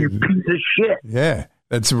life? Dude. You piece of shit. Yeah.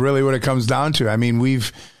 That's really what it comes down to. I mean,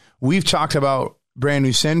 we've talked about Brand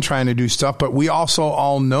New Sin trying to do stuff, but we also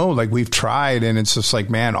all know, like, we've tried, and it's just like,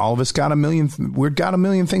 man, all of us got we've got a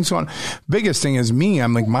million things going. Biggest thing is me.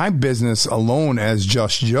 I'm like, my business alone as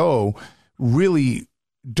Just Joe really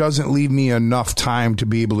doesn't leave me enough time to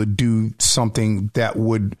be able to do something that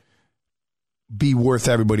would be worth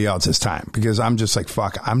everybody else's time, because I'm just like,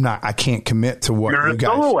 fuck, I can't commit to what you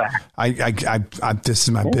guys. This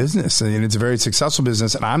is my business, and it's a very successful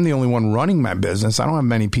business, and I'm the only one running my business. I don't have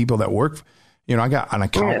many people that work. I got an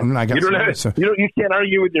accountant. I got you can't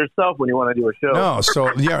argue with yourself when you want to do a show. No,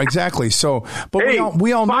 so yeah, exactly. So, but hey,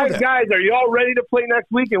 we all know 5 that. guys, are you all ready to play next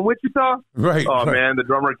week in Wichita? Right. Oh man, the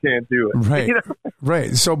drummer can't do it. Right.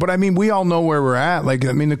 Right. So, but I mean, we all know where we're at. Like,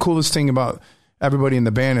 I mean, the coolest thing about everybody in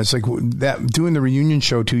the band is like that doing the reunion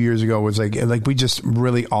show 2 years ago was like we just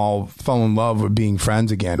really all fell in love with being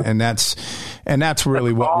friends again. And that's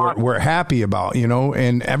really what we're happy about,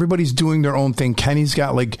 and everybody's doing their own thing. Kenny's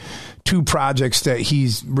got like 2 projects that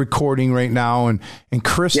he's recording right now, and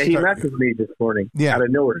Chris. Yeah, he messaged me this morning. Yeah, out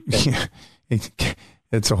of nowhere. Yeah,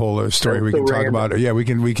 it's a whole other story. We can talk about it. Yeah, we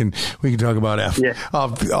can talk about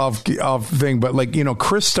off thing. But like, you know,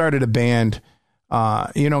 Chris started a band.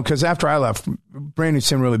 You know, because after I left, Brand New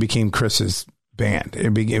Sin really became Chris's band.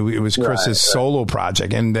 It was Chris's solo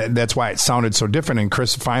project, and that's why it sounded so different. And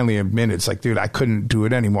Chris finally admitted, it's like, dude, I couldn't do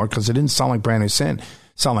it anymore because it didn't sound like Brand New Sin, it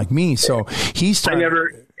sounded like me. So he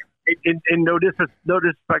started. And no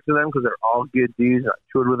disrespect to them, because they're all good dudes. I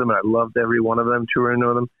toured with them, and I loved every one of them, touring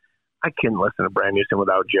with them. I couldn't listen to Brand New Sin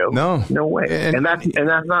without Joe. No way. And that's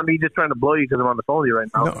not me just trying to blow you because I'm on the phone with you right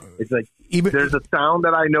now. No, it's like there's a sound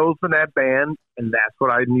that I know from that band, and that's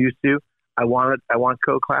what I'm used to. I want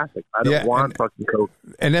Coke Classic. I don't want fucking Coke.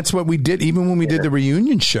 And that's what we did. Even when we did the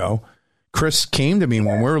reunion show, Chris came to me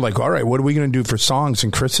when we were like, all right, what are we going to do for songs?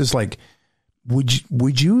 And Chris is like,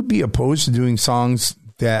 would you be opposed to doing songs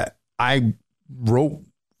that I wrote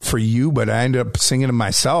for you, but I ended up singing them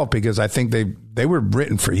myself because I think they were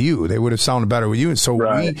written for you. They would have sounded better with you. And so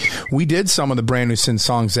we did some of the Brand New Sin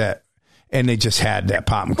songs and they just had that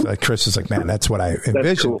pop. Like Chris is like, man, that's what I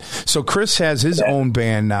envisioned. Cool. So Chris has his own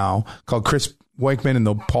band now called Chris Wakeman and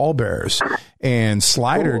the Pallbearers, and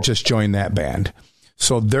Slider just joined that band.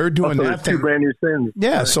 So they're doing that thing. 2 Brand New Sins.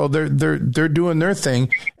 Yeah, so they're doing their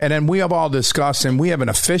thing, and then we have all discussed, and we haven't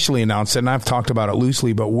officially announced it, and I've talked about it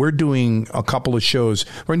loosely, but we're doing a couple of shows.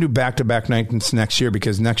 We're going to do back-to-back nights next year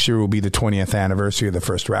because next year will be the 20th anniversary of the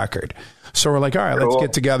first record. So we're like, all right, let's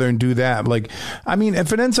get together and do that. Like, I mean,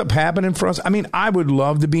 if it ends up happening for us, I mean, I would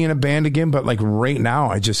love to be in a band again, but like right now,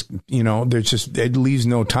 I just, you know, it leaves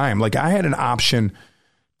no time. Like I had an option.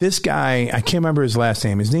 This guy, I can't remember his last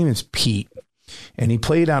name. His name is Pete. And he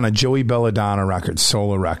played on a Joey Belladonna record,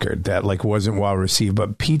 solo record that like wasn't well received,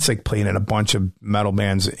 but Pete's like playing in a bunch of metal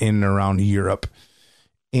bands in and around Europe.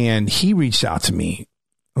 And he reached out to me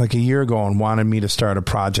like a year ago and wanted me to start a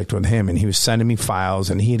project with him. And he was sending me files,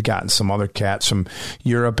 and he had gotten some other cats from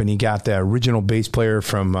Europe, and he got the original bass player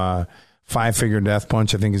from Five Finger Death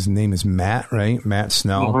Punch. I think his name is Matt, right? Matt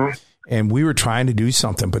Snell. Mm-hmm. And we were trying to do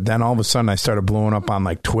something, but then all of a sudden I started blowing up on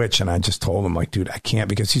like Twitch, and I just told him like, dude, I can't,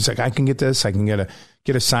 because he's like, I can get this. I can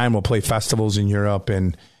get a sign. We'll play festivals in Europe.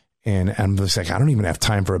 And I'm just like, I don't even have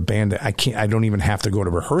time for a band. I don't even have to go to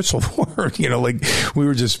rehearsal for, you know, like we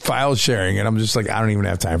were just file sharing, and I'm just like, I don't even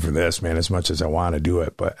have time for this, man, as much as I want to do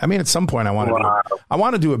it. But I mean, at some point I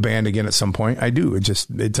want to do a band again at some point. I do. It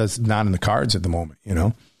does not in the cards at the moment, you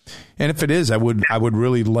know? And if it is, I would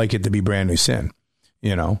really like it to be Brand New Sin,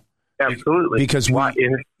 you know? Absolutely. Because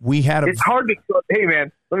we had it's hard to, hey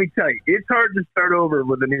man, let me tell you, it's hard to start over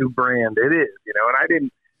with a new brand. It is, you know, and I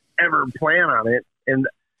didn't ever plan on it. And,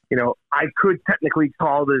 you know, I could technically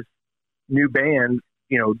call this new band,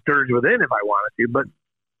 you know, Dirge Within if I wanted to, but,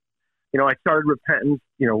 you know, I started Repentance,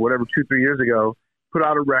 you know, whatever, 2-3 years ago, put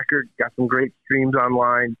out a record, got some great streams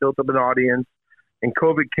online, built up an audience, and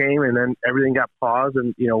COVID came, and then everything got paused,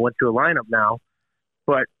 and, you know, went to a lineup now.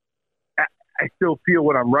 But I still feel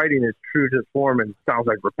what I'm writing is true to form and sounds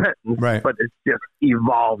like Repentance, right, but it's just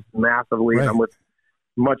evolved massively, right, and I'm with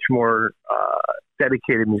much more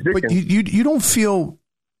dedicated musicians. But you don't feel,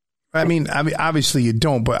 I mean, obviously you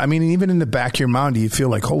don't, but I mean, even in the back of your mind, do you feel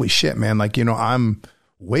like, holy shit, man, like, you know, I'm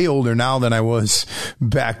way older now than I was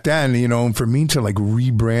back then, you know, and for me to like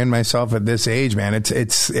rebrand myself at this age, man,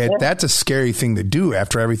 it's that's a scary thing to do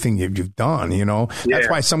after everything you've done, you know. Yeah.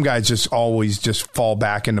 That's why some guys just always just fall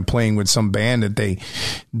back into playing with some band that they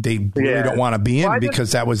really don't want to be in,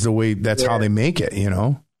 because that was the way, that's how they make it, you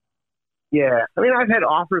know. Yeah. I mean, I've had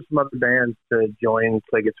offers from other bands to join,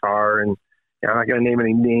 play guitar, and, you know, I'm not going to name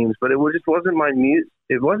any names, but it just wasn't my music.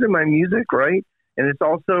 It wasn't my music, right? And it's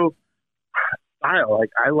also style. Like,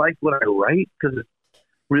 I like what I write because it's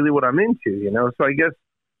really what I'm into, you know? So I guess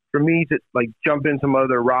for me to like jump in some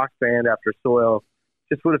other rock band after Soil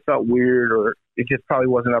just would have felt weird, or it just probably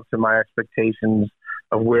wasn't up to my expectations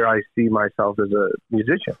of where I see myself as a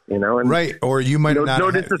musician, you know? And, right. Or you might not. No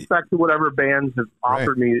disrespect to whatever bands have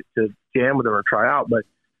offered me to jam with them or try out, but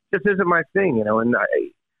this isn't my thing, you know? And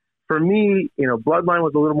for me, you know, Bloodline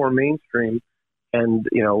was a little more mainstream, and,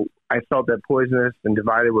 you know, I felt that Poisonous and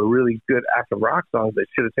Divided were really good active rock songs that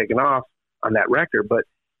should have taken off on that record. But,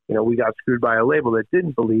 you know, we got screwed by a label that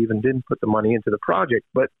didn't believe and didn't put the money into the project.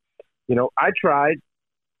 But, you know, I tried.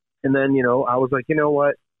 And then, you know, I was like, you know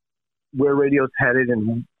what, where radio's headed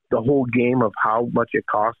and the whole game of how much it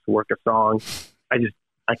costs to work a song,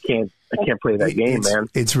 I can't play that game, man.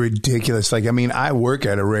 It's ridiculous. Like, I mean, I work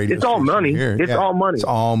at a radio It's all money. Here. It's all money. It's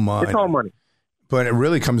all money. It's all money. But it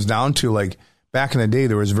really comes down to, like, back in the day,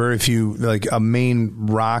 there was very few, like a main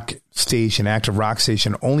rock station, active rock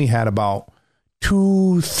station, only had about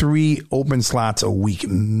 2-3 open slots a week,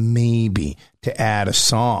 maybe, to add a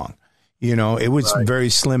song. You know, it was very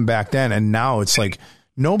slim back then. And now it's like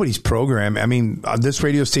nobody's programmed. I mean, this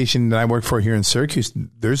radio station that I work for here in Syracuse,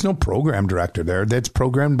 there's no program director there. That's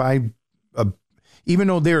programmed by, even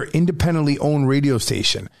though they're independently owned radio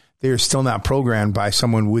station, they're still not programmed by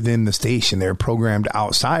someone within the station. They're programmed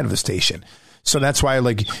outside of the station. So that's why,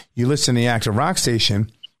 like, you listen to the active rock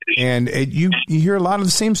station and you hear a lot of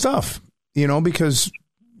the same stuff, you know, because,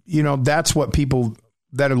 you know, that's what people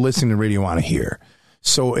that are listening to radio want to hear.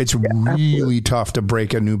 So it's really tough to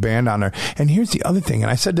break a new band on there. And here's the other thing.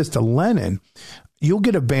 And I said this to Lennon, you'll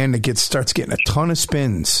get a band that starts getting a ton of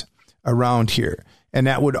spins around here. And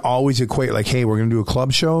that would always equate like, hey, we're going to do a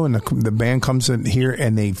club show. And the band comes in here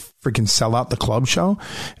and they freaking sell out the club show.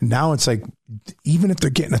 And now it's like, even if they're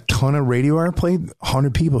getting a ton of radio airplay,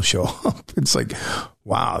 100 people show up. It's like,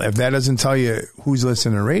 wow, if that doesn't tell you who's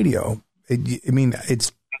listening to radio,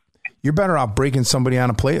 you're better off breaking somebody on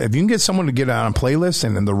a play. If you can get someone to get on a playlist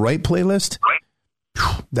and in the right playlist,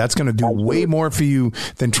 that's going to do way more for you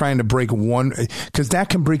than trying to break one, because that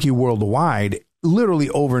can break you worldwide, literally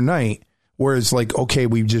overnight. Whereas, like, okay,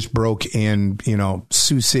 we just broke in, you know,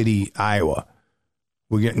 Sioux City, Iowa.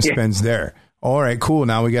 We're getting spins there. All right, cool.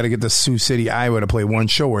 Now we got to get the Sioux City, Iowa to play one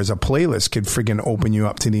show, whereas a playlist could freaking open you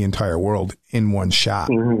up to the entire world in one shot.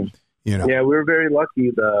 Mm-hmm. You know? Yeah, we were very lucky.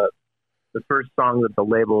 The first song that the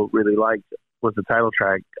label really liked was the title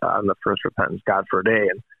track on the first Repentance, God for a Day.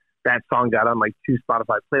 And that song got on like 2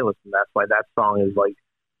 Spotify playlists. And that's why that song is like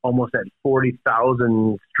almost at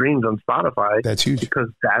 40,000 streams on Spotify. That's huge. Because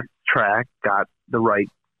that track got the right,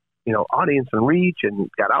 you know, audience and reach and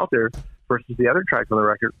got out there versus the other tracks on the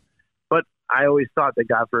record. But I always thought that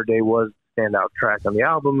God for a Day was the standout track on the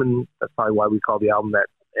album. And that's probably why we call the album that.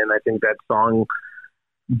 And I think that song,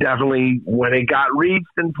 definitely, when it got reached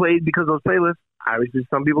and played because of those playlists, obviously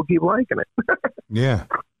some people keep liking it. Yeah.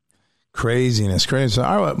 Craziness.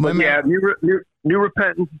 All right, new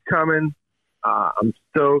Repentance is coming. I'm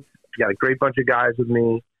stoked. We got a great bunch of guys with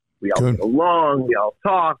me. We all get along. We all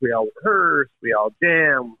talk. We all rehearse. We all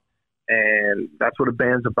jam. And that's what a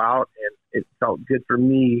band's about. And it felt good for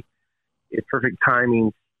me. It's perfect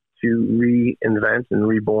timing to reinvent and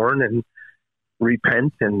reborn and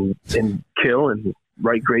repent and kill and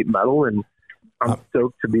write great metal, and I'm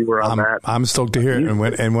stoked to be where I'm at. I'm stoked to hear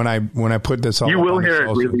it. And when I put this all, you will hear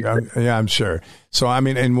it. Really, yeah, I'm sure. So I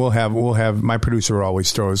mean, and we'll have my producer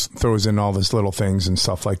always throws in all this little things and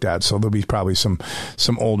stuff like that. So there'll be probably some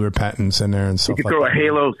old Repentance in there and stuff. You could like throw that. a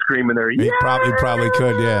Halo scream in there. He probably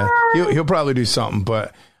could. Yeah, he'll probably do something.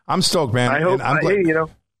 But I'm stoked, man. I hope. You know,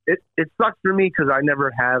 it sucks for me because I never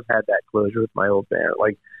have had that closure with my old band.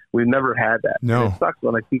 Like, we've never had that. No, and it sucks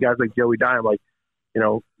when I see guys like Joey die. I'm like, you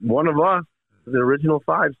know, one of us, the original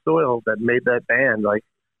 5 Soil that made that band, like,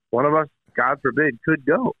 one of us, God forbid, could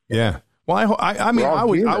go. Yeah. Well, I mean,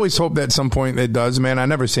 I always hope that at some point it does, man. I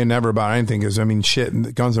never say never about anything because, I mean,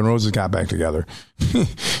 shit, Guns N' Roses got back together,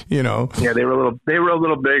 you know? Yeah, they were a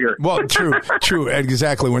little bigger. Well, true.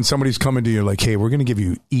 Exactly. When somebody's coming to you like, hey, we're going to give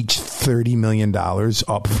you each $30 million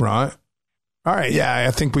up front. All right. Yeah,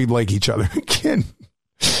 I think we'd like each other again.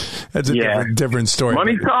 That's a different story.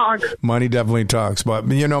 Money talks. Money definitely talks. But,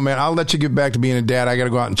 you know, man, I'll let you get back to being a dad. I got to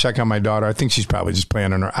go out and check on my daughter. I think she's probably just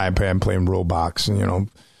playing on her iPad and playing Roblox, and, you know.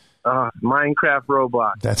 Minecraft,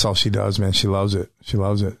 Roblox. That's all she does, man. She loves it.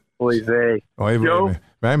 Oy vey. Joe,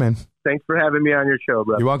 right, man. Thanks for having me on your show,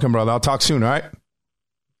 brother. You're welcome, brother. I'll talk soon, all right?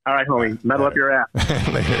 All right, homie. Metal up your ass.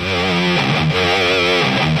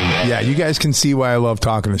 Yeah, you guys can see why I love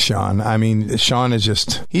talking to Sean. I mean, Sean is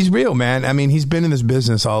he's real, man. I mean, he's been in this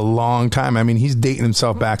business a long time. I mean, he's dating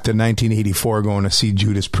himself back to 1984, going to see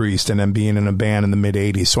Judas Priest and then being in a band in the mid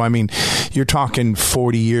 80s. So, I mean, you're talking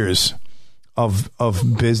 40 years of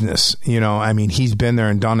business, you know. I mean, he's been there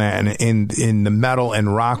and done that, and in the metal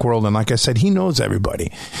and rock world, and like I said, he knows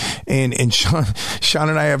everybody. And Sean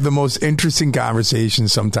and I have the most interesting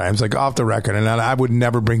conversations sometimes, like off the record, and I would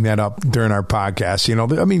never bring that up during our podcast, you know.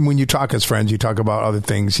 I mean, when you talk as friends, you talk about other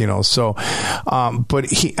things, you know. So, but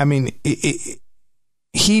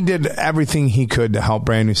he did everything he could to help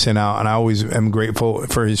Brand New Sin out, and I always am grateful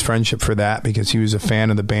for his friendship for that, because he was a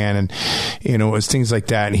fan of the band, and, you know, it was things like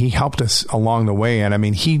that. And he helped us along the way. And I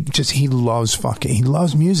mean, he loves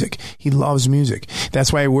music. He loves music.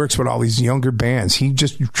 That's why he works with all these younger bands. He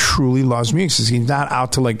just truly loves music. He's not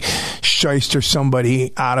out to like shyster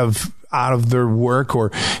somebody out of their work,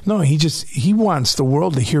 or no, he wants the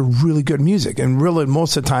world to hear really good music, and really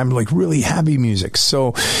most of the time, like really heavy music.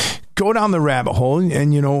 So go down the rabbit hole.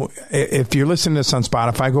 And, you know, if you're listening to this on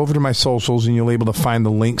Spotify, go over to my socials and you'll be able to find the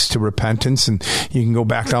links to Repentance. And you can go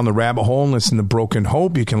back down the rabbit hole and listen to Broken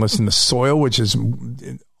Hope. You can listen to Soil, which is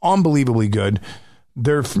unbelievably good.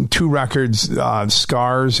 Their 2 records,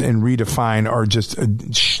 Scars and Redefine, are just,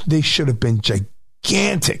 they should have been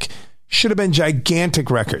gigantic. Should have been gigantic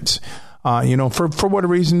records. You know, for what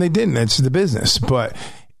reason they didn't. It's the business. But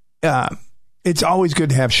it's always good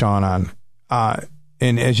to have Sean on.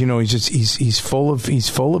 And as you know, he's full of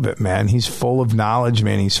it, man. He's full of knowledge,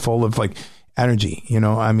 man. He's full of like energy. You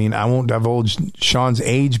know, I mean, I won't divulge Sean's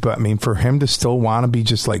age, but I mean, for him to still want to be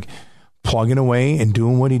just like plugging away and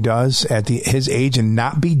doing what he does at his age and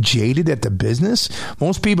not be jaded at the business.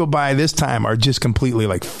 Most people by this time are just completely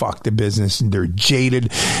like, fuck the business. They're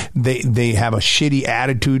jaded. They have a shitty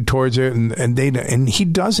attitude towards it. And he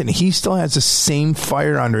doesn't. He still has the same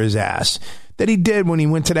fire under his ass that he did when he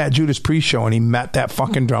went to that Judas Priest show and he met that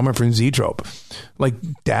fucking drummer from Zoetrope. Like,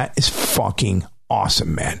 that is fucking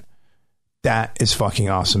awesome, man. That is fucking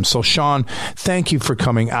awesome. So, Sean, thank you for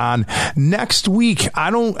coming on. Next week,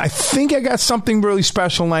 I think I got something really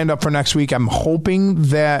special lined up for next week. I'm hoping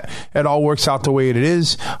that it all works out the way it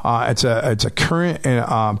is. It's a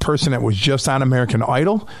current person that was just on American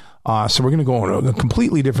Idol. So we're going to go in a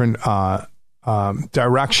completely different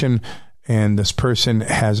direction. And this person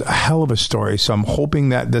has a hell of a story. So I'm hoping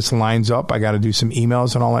that this lines up. I got to do some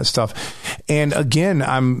emails and all that stuff. And again,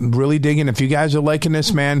 I'm really digging. If you guys are liking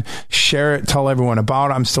this, man, share it. Tell everyone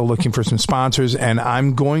about it. I'm still looking for some sponsors. And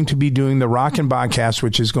I'm going to be doing the Rockin' Podcast,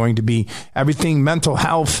 which is going to be everything mental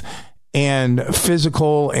health and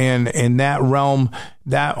physical and in that realm,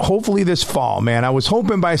 that hopefully this fall, man. I was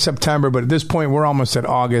hoping by September, but at this point we're almost at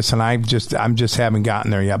August and I'm just haven't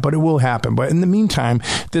gotten there yet, but it will happen. But in the meantime,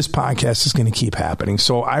 this podcast is going to keep happening.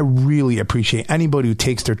 So I really appreciate anybody who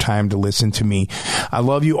takes their time to listen to me. I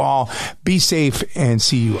love you all. Be safe and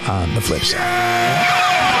see you on the flip side.